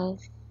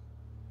yourself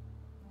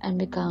and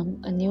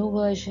become a new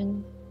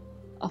version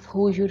of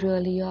who you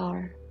really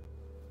are.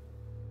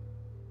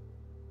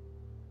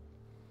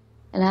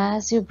 And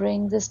as you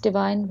bring this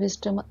divine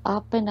wisdom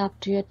up and up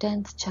to your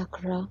 10th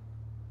chakra,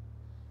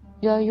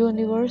 your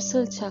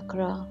universal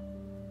chakra,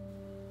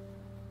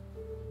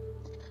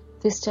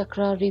 this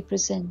chakra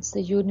represents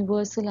the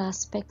universal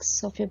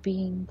aspects of your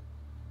being.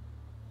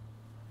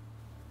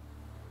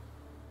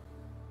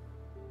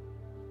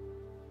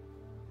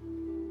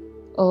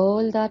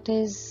 All that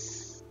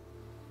is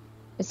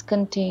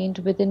contained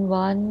within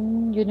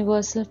one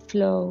universal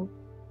flow,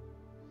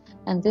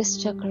 and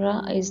this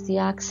chakra is the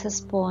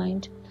access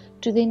point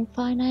to the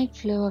infinite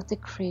flow of the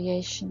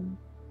creation.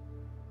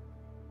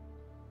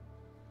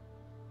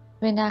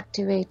 When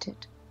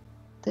activated,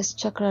 this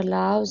chakra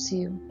allows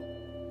you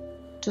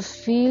to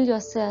feel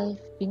yourself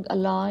being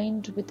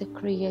aligned with the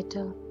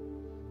Creator,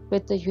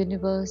 with the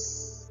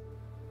universe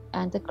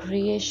and the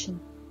creation.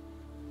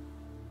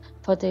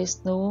 For there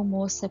is no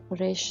more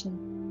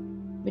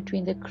separation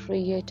between the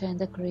Creator and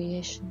the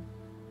creation.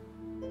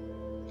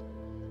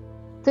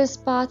 This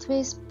pathway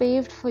is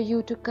paved for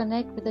you to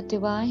connect with the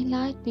divine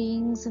light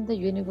beings in the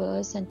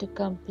universe and to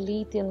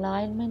complete the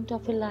alignment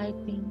of a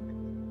light being,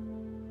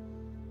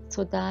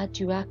 so that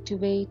you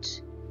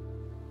activate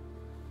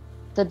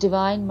the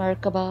divine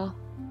Merkaba,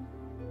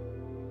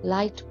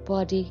 light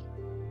body,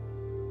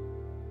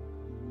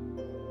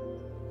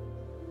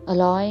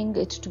 allowing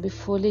it to be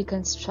fully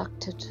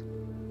constructed,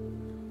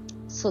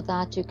 so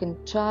that you can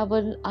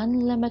travel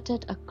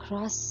unlimited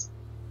across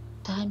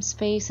time,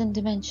 space, and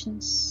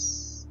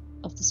dimensions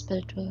of the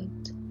spirit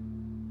world.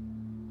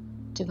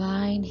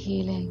 Divine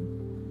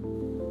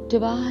healing,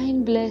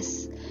 divine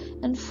bliss,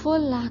 and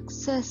full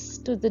access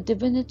to the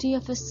divinity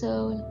of a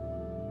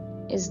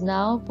soul is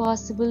now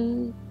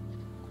possible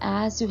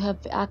as you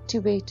have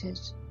activated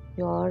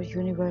your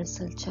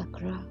universal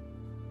chakra.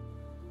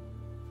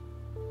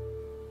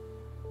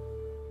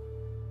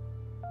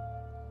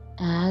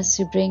 As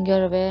you bring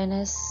your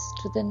awareness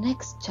to the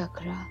next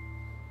chakra,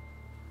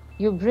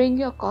 you bring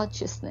your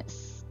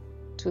consciousness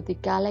to the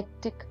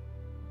galactic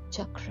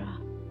chakra.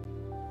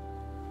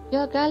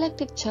 Your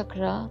galactic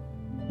chakra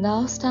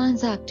now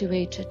stands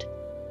activated,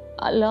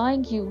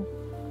 allowing you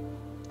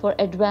for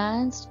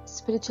advanced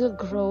spiritual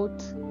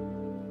growth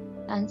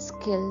and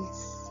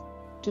skills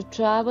to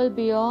travel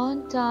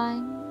beyond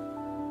time,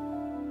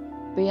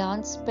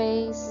 beyond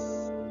space,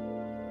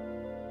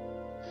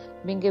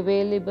 being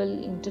available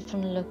in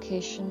different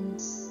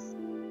locations,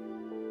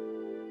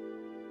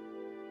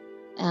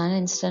 and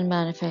instant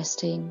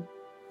manifesting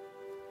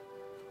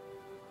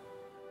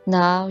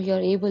Now you're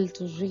able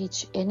to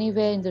reach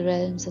anywhere in the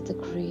realms of the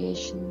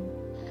creation,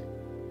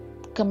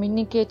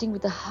 communicating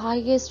with the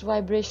highest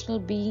vibrational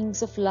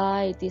beings of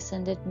light, the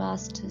ascended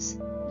masters,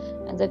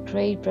 and the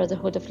great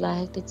brotherhood of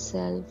light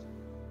itself.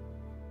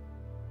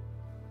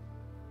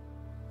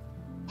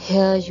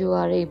 Here you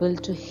are able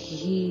to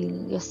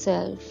heal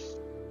yourself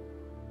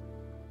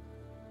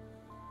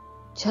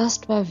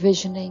just by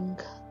visioning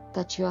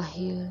that you are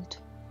healed.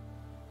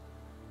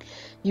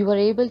 You are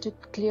able to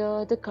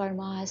clear the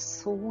karma as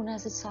soon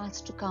as it starts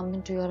to come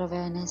into your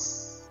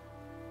awareness.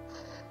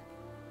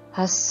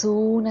 As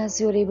soon as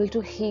you're able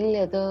to heal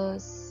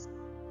others,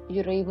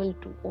 you're able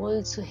to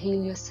also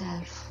heal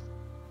yourself,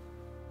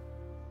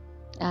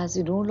 as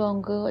you no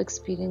longer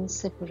experience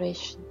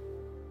separation.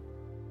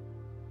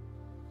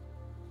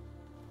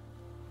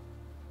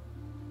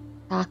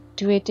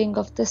 Activating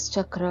of this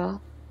chakra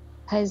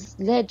has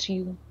led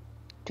you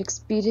to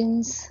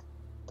experience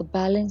the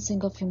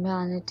balancing of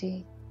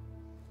humanity,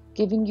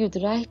 giving you the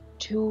right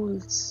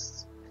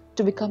tools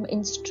to become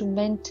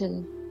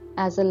instrumental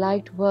as a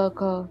light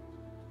worker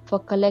for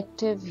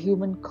collective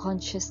human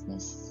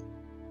consciousness.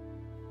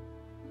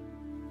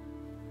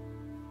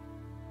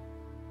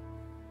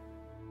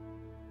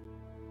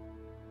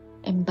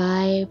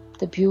 Imbibe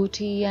the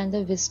beauty and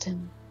the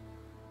wisdom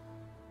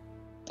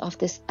of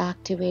this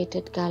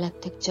activated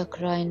galactic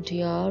chakra into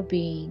your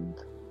being.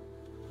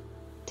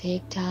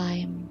 Take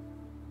time.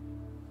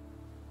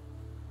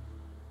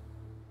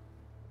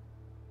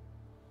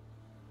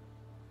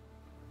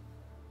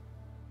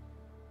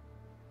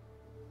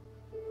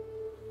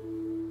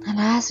 And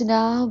as you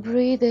now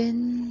breathe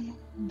in,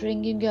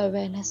 bringing your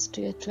awareness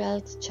to your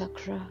 12th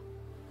chakra,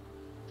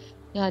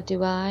 your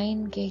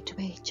divine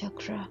gateway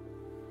chakra.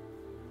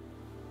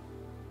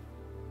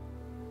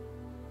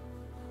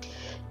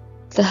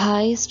 The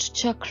highest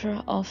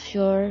chakra of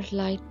your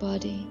light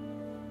body.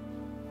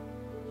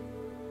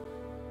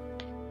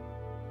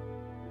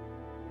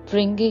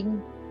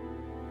 Bringing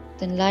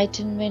the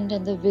enlightenment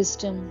and the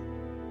wisdom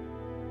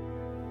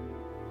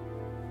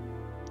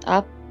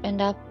up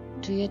and up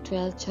to your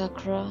 12th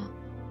chakra,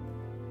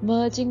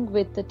 merging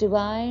with the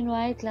divine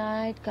white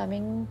light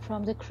coming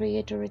from the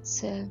Creator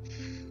itself,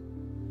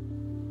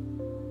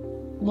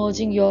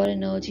 merging your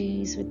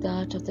energies with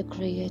that of the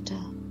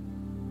Creator.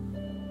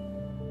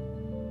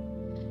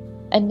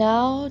 And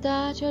now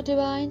that your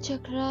divine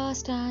chakra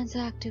stands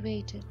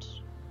activated,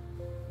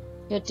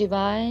 your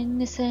divine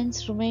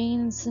essence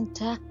remains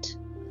intact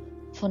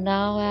for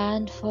now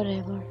and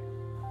forever.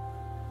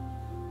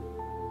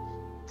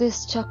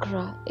 This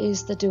chakra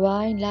is the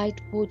divine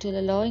light portal,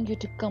 allowing you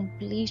to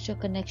complete your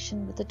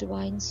connection with the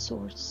divine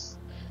source,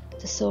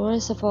 the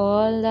source of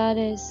all that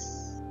is,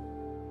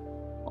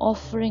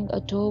 offering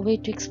a doorway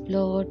to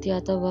explore the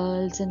other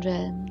worlds and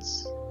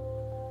realms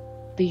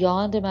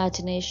beyond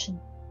imagination.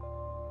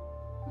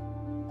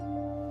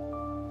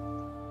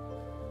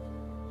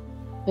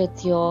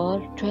 With your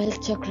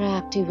 12th chakra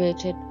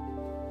activated,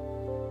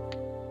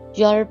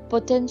 your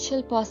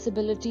potential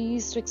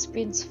possibilities to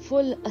experience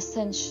full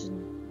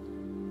ascension,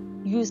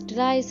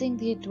 utilizing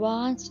the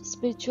advanced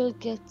spiritual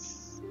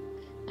gifts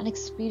and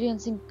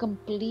experiencing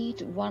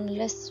complete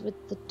oneness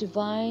with the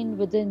divine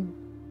within,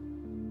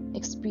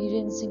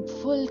 experiencing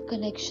full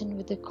connection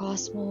with the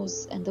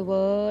cosmos and the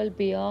world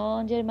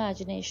beyond your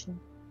imagination.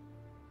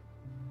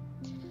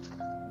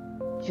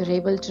 You're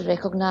able to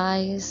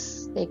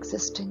recognize the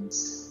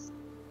existence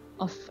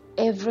of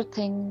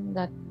everything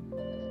that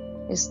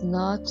is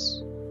not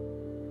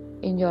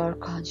in your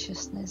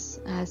consciousness,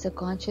 as the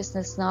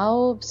consciousness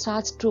now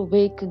starts to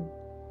awaken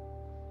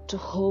to a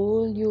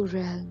whole new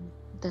realm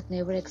that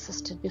never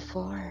existed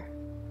before.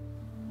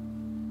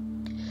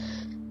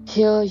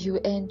 Here you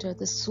enter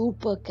the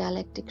super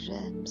galactic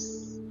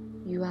realms.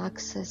 You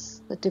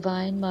access the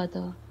Divine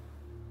Mother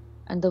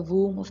and the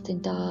womb of the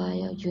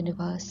entire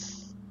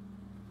universe.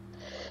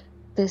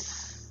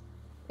 This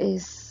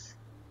is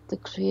the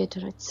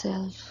Creator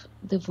itself,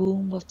 the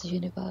womb of the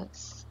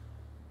universe.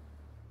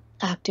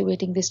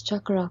 Activating this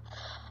chakra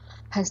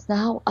has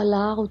now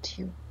allowed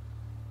you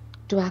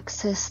to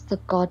access the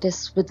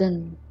goddess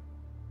within,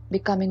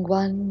 becoming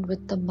one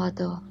with the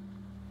Mother,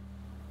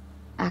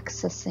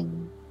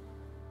 accessing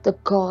the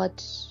God,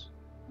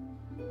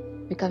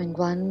 becoming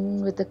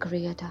one with the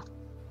Creator.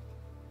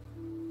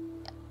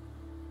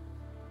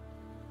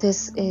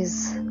 This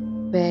is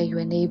where you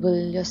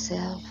enable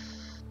yourself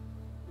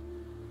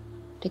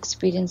to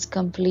experience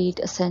complete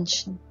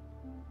ascension,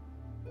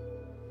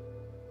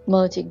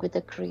 merging with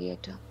the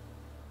Creator,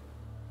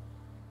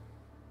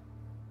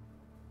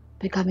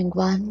 becoming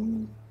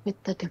one with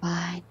the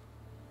Divine.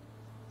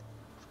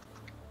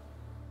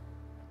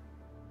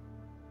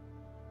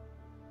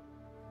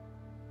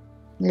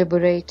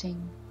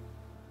 Liberating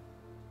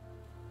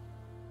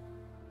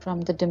from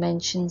the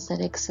dimensions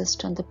that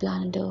exist on the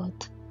planet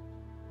Earth,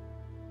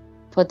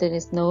 for there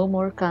is no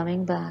more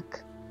coming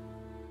back.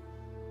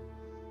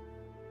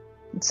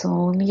 It's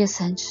only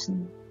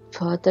ascension,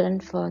 further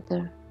and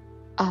further,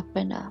 up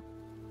and up.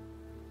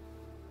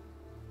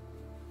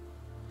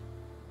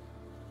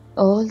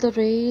 All the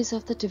rays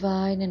of the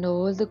divine and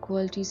all the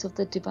qualities of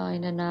the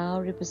divine are now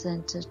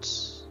represented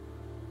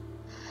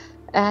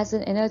as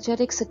an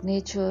energetic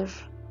signature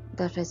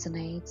that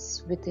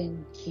resonates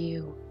within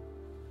you.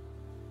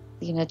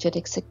 The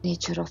energetic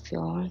signature of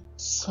your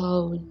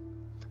soul.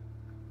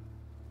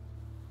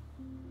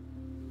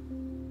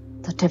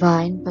 The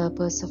divine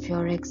purpose of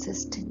your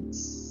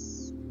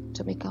existence,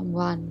 to become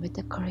one with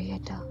the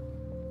Creator.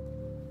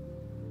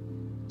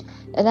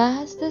 And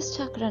as this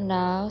chakra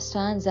now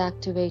stands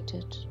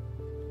activated,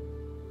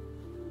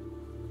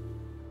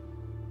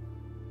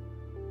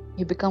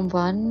 you become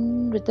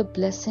one with the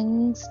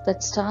blessings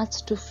that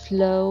starts to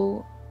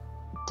flow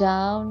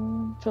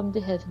down from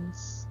the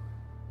heavens.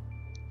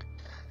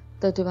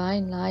 The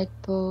divine light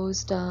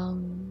pours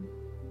down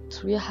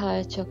through your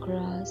higher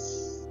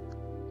chakras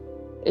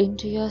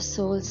into your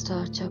soul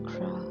star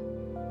chakra,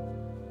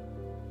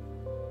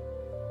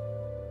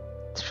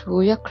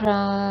 through your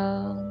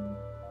crown,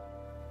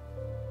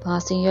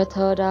 passing your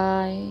third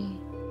eye,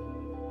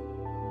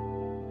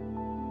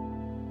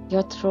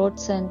 your throat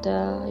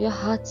center, your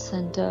heart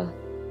center,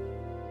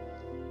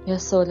 your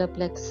solar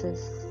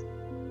plexus,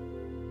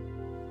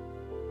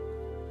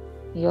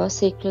 your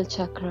sacral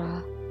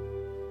chakra,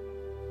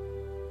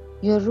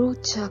 your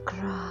root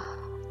chakra,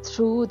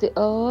 through the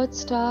earth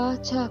star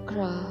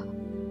chakra,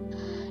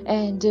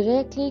 and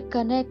directly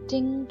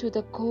connecting to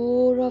the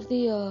core of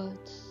the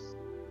earth.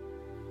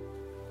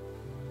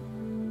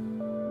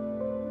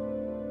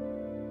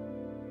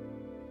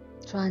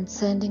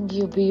 Transcending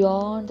you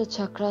beyond the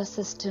chakra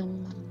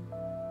system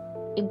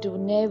into a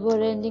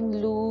never-ending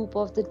loop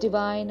of the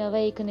divine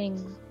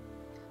awakening,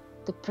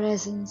 the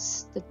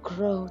presence, the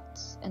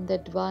growth, and the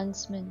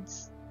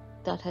advancements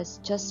that has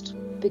just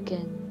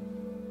begun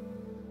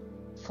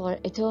for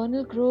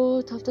eternal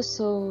growth of the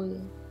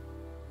soul.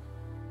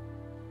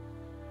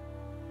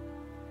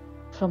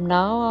 From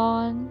now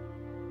on,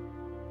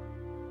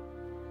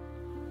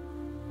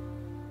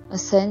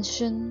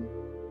 ascension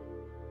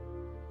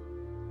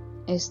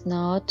is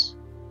not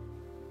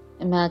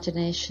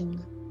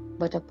imagination,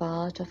 but a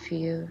part of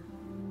you.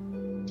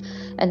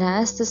 And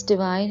as this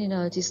divine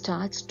energy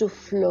starts to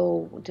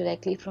flow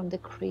directly from the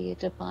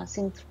Creator,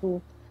 passing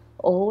through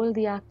all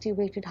the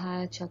activated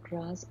higher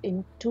chakras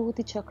into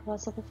the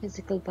chakras of the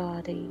physical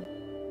body,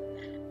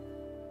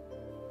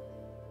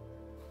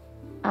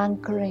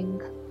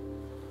 anchoring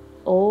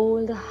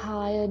all the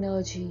high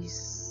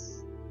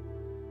energies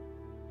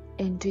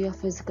into your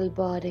physical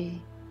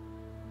body,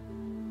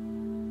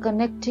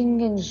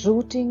 connecting and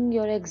rooting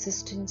your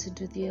existence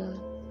into the earth.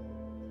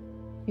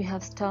 You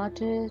have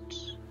started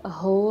a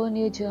whole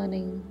new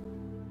journey,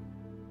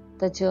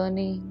 the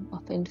journey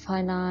of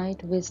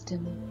infinite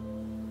wisdom,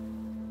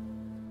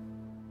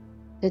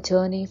 the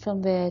journey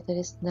from where there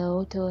is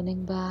no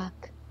turning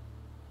back,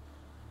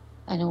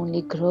 and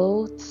only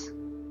growth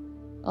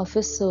of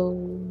your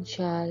soul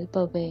shall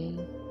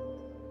prevail.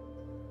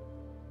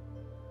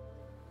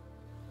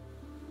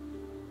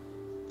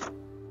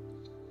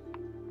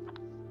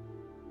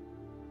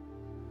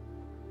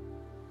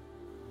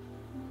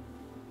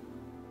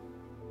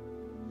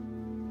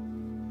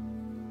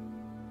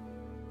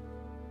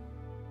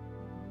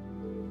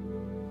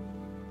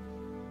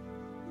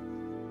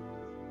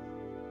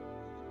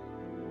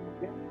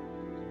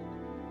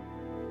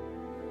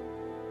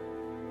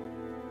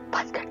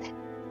 बंद कर दे।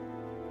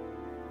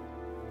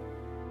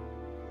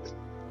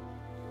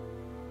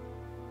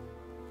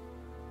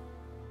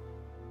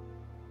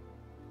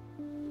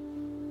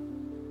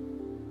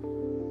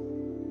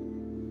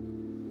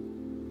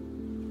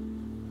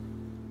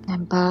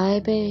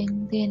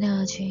 Imbibing the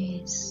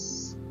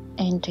energies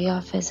into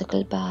your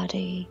physical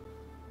body.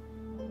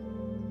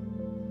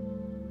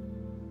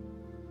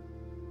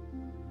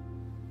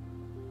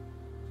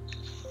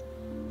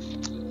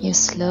 You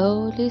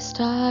slowly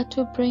start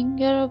to bring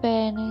your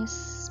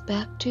awareness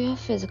back to your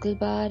physical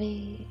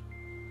body.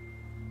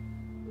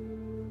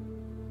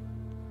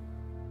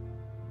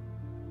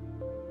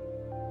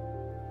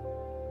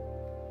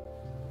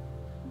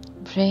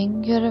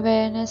 Bring your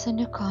awareness and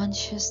your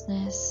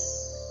consciousness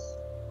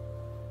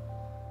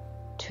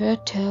to your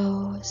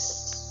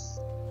toes.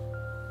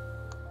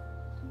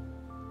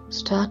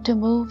 Start to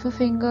move your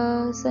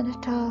fingers and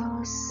your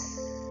toes.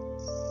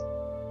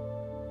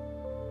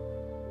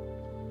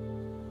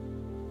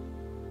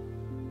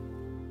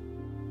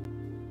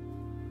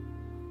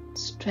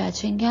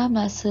 Stretching your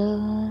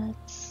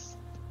muscles,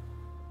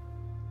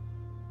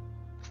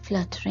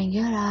 fluttering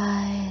your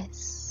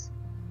eyes.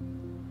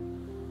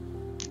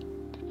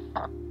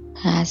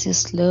 As you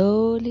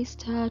slowly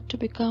start to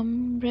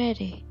become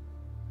ready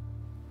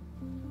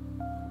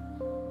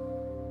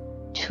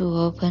to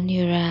open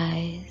your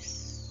eyes.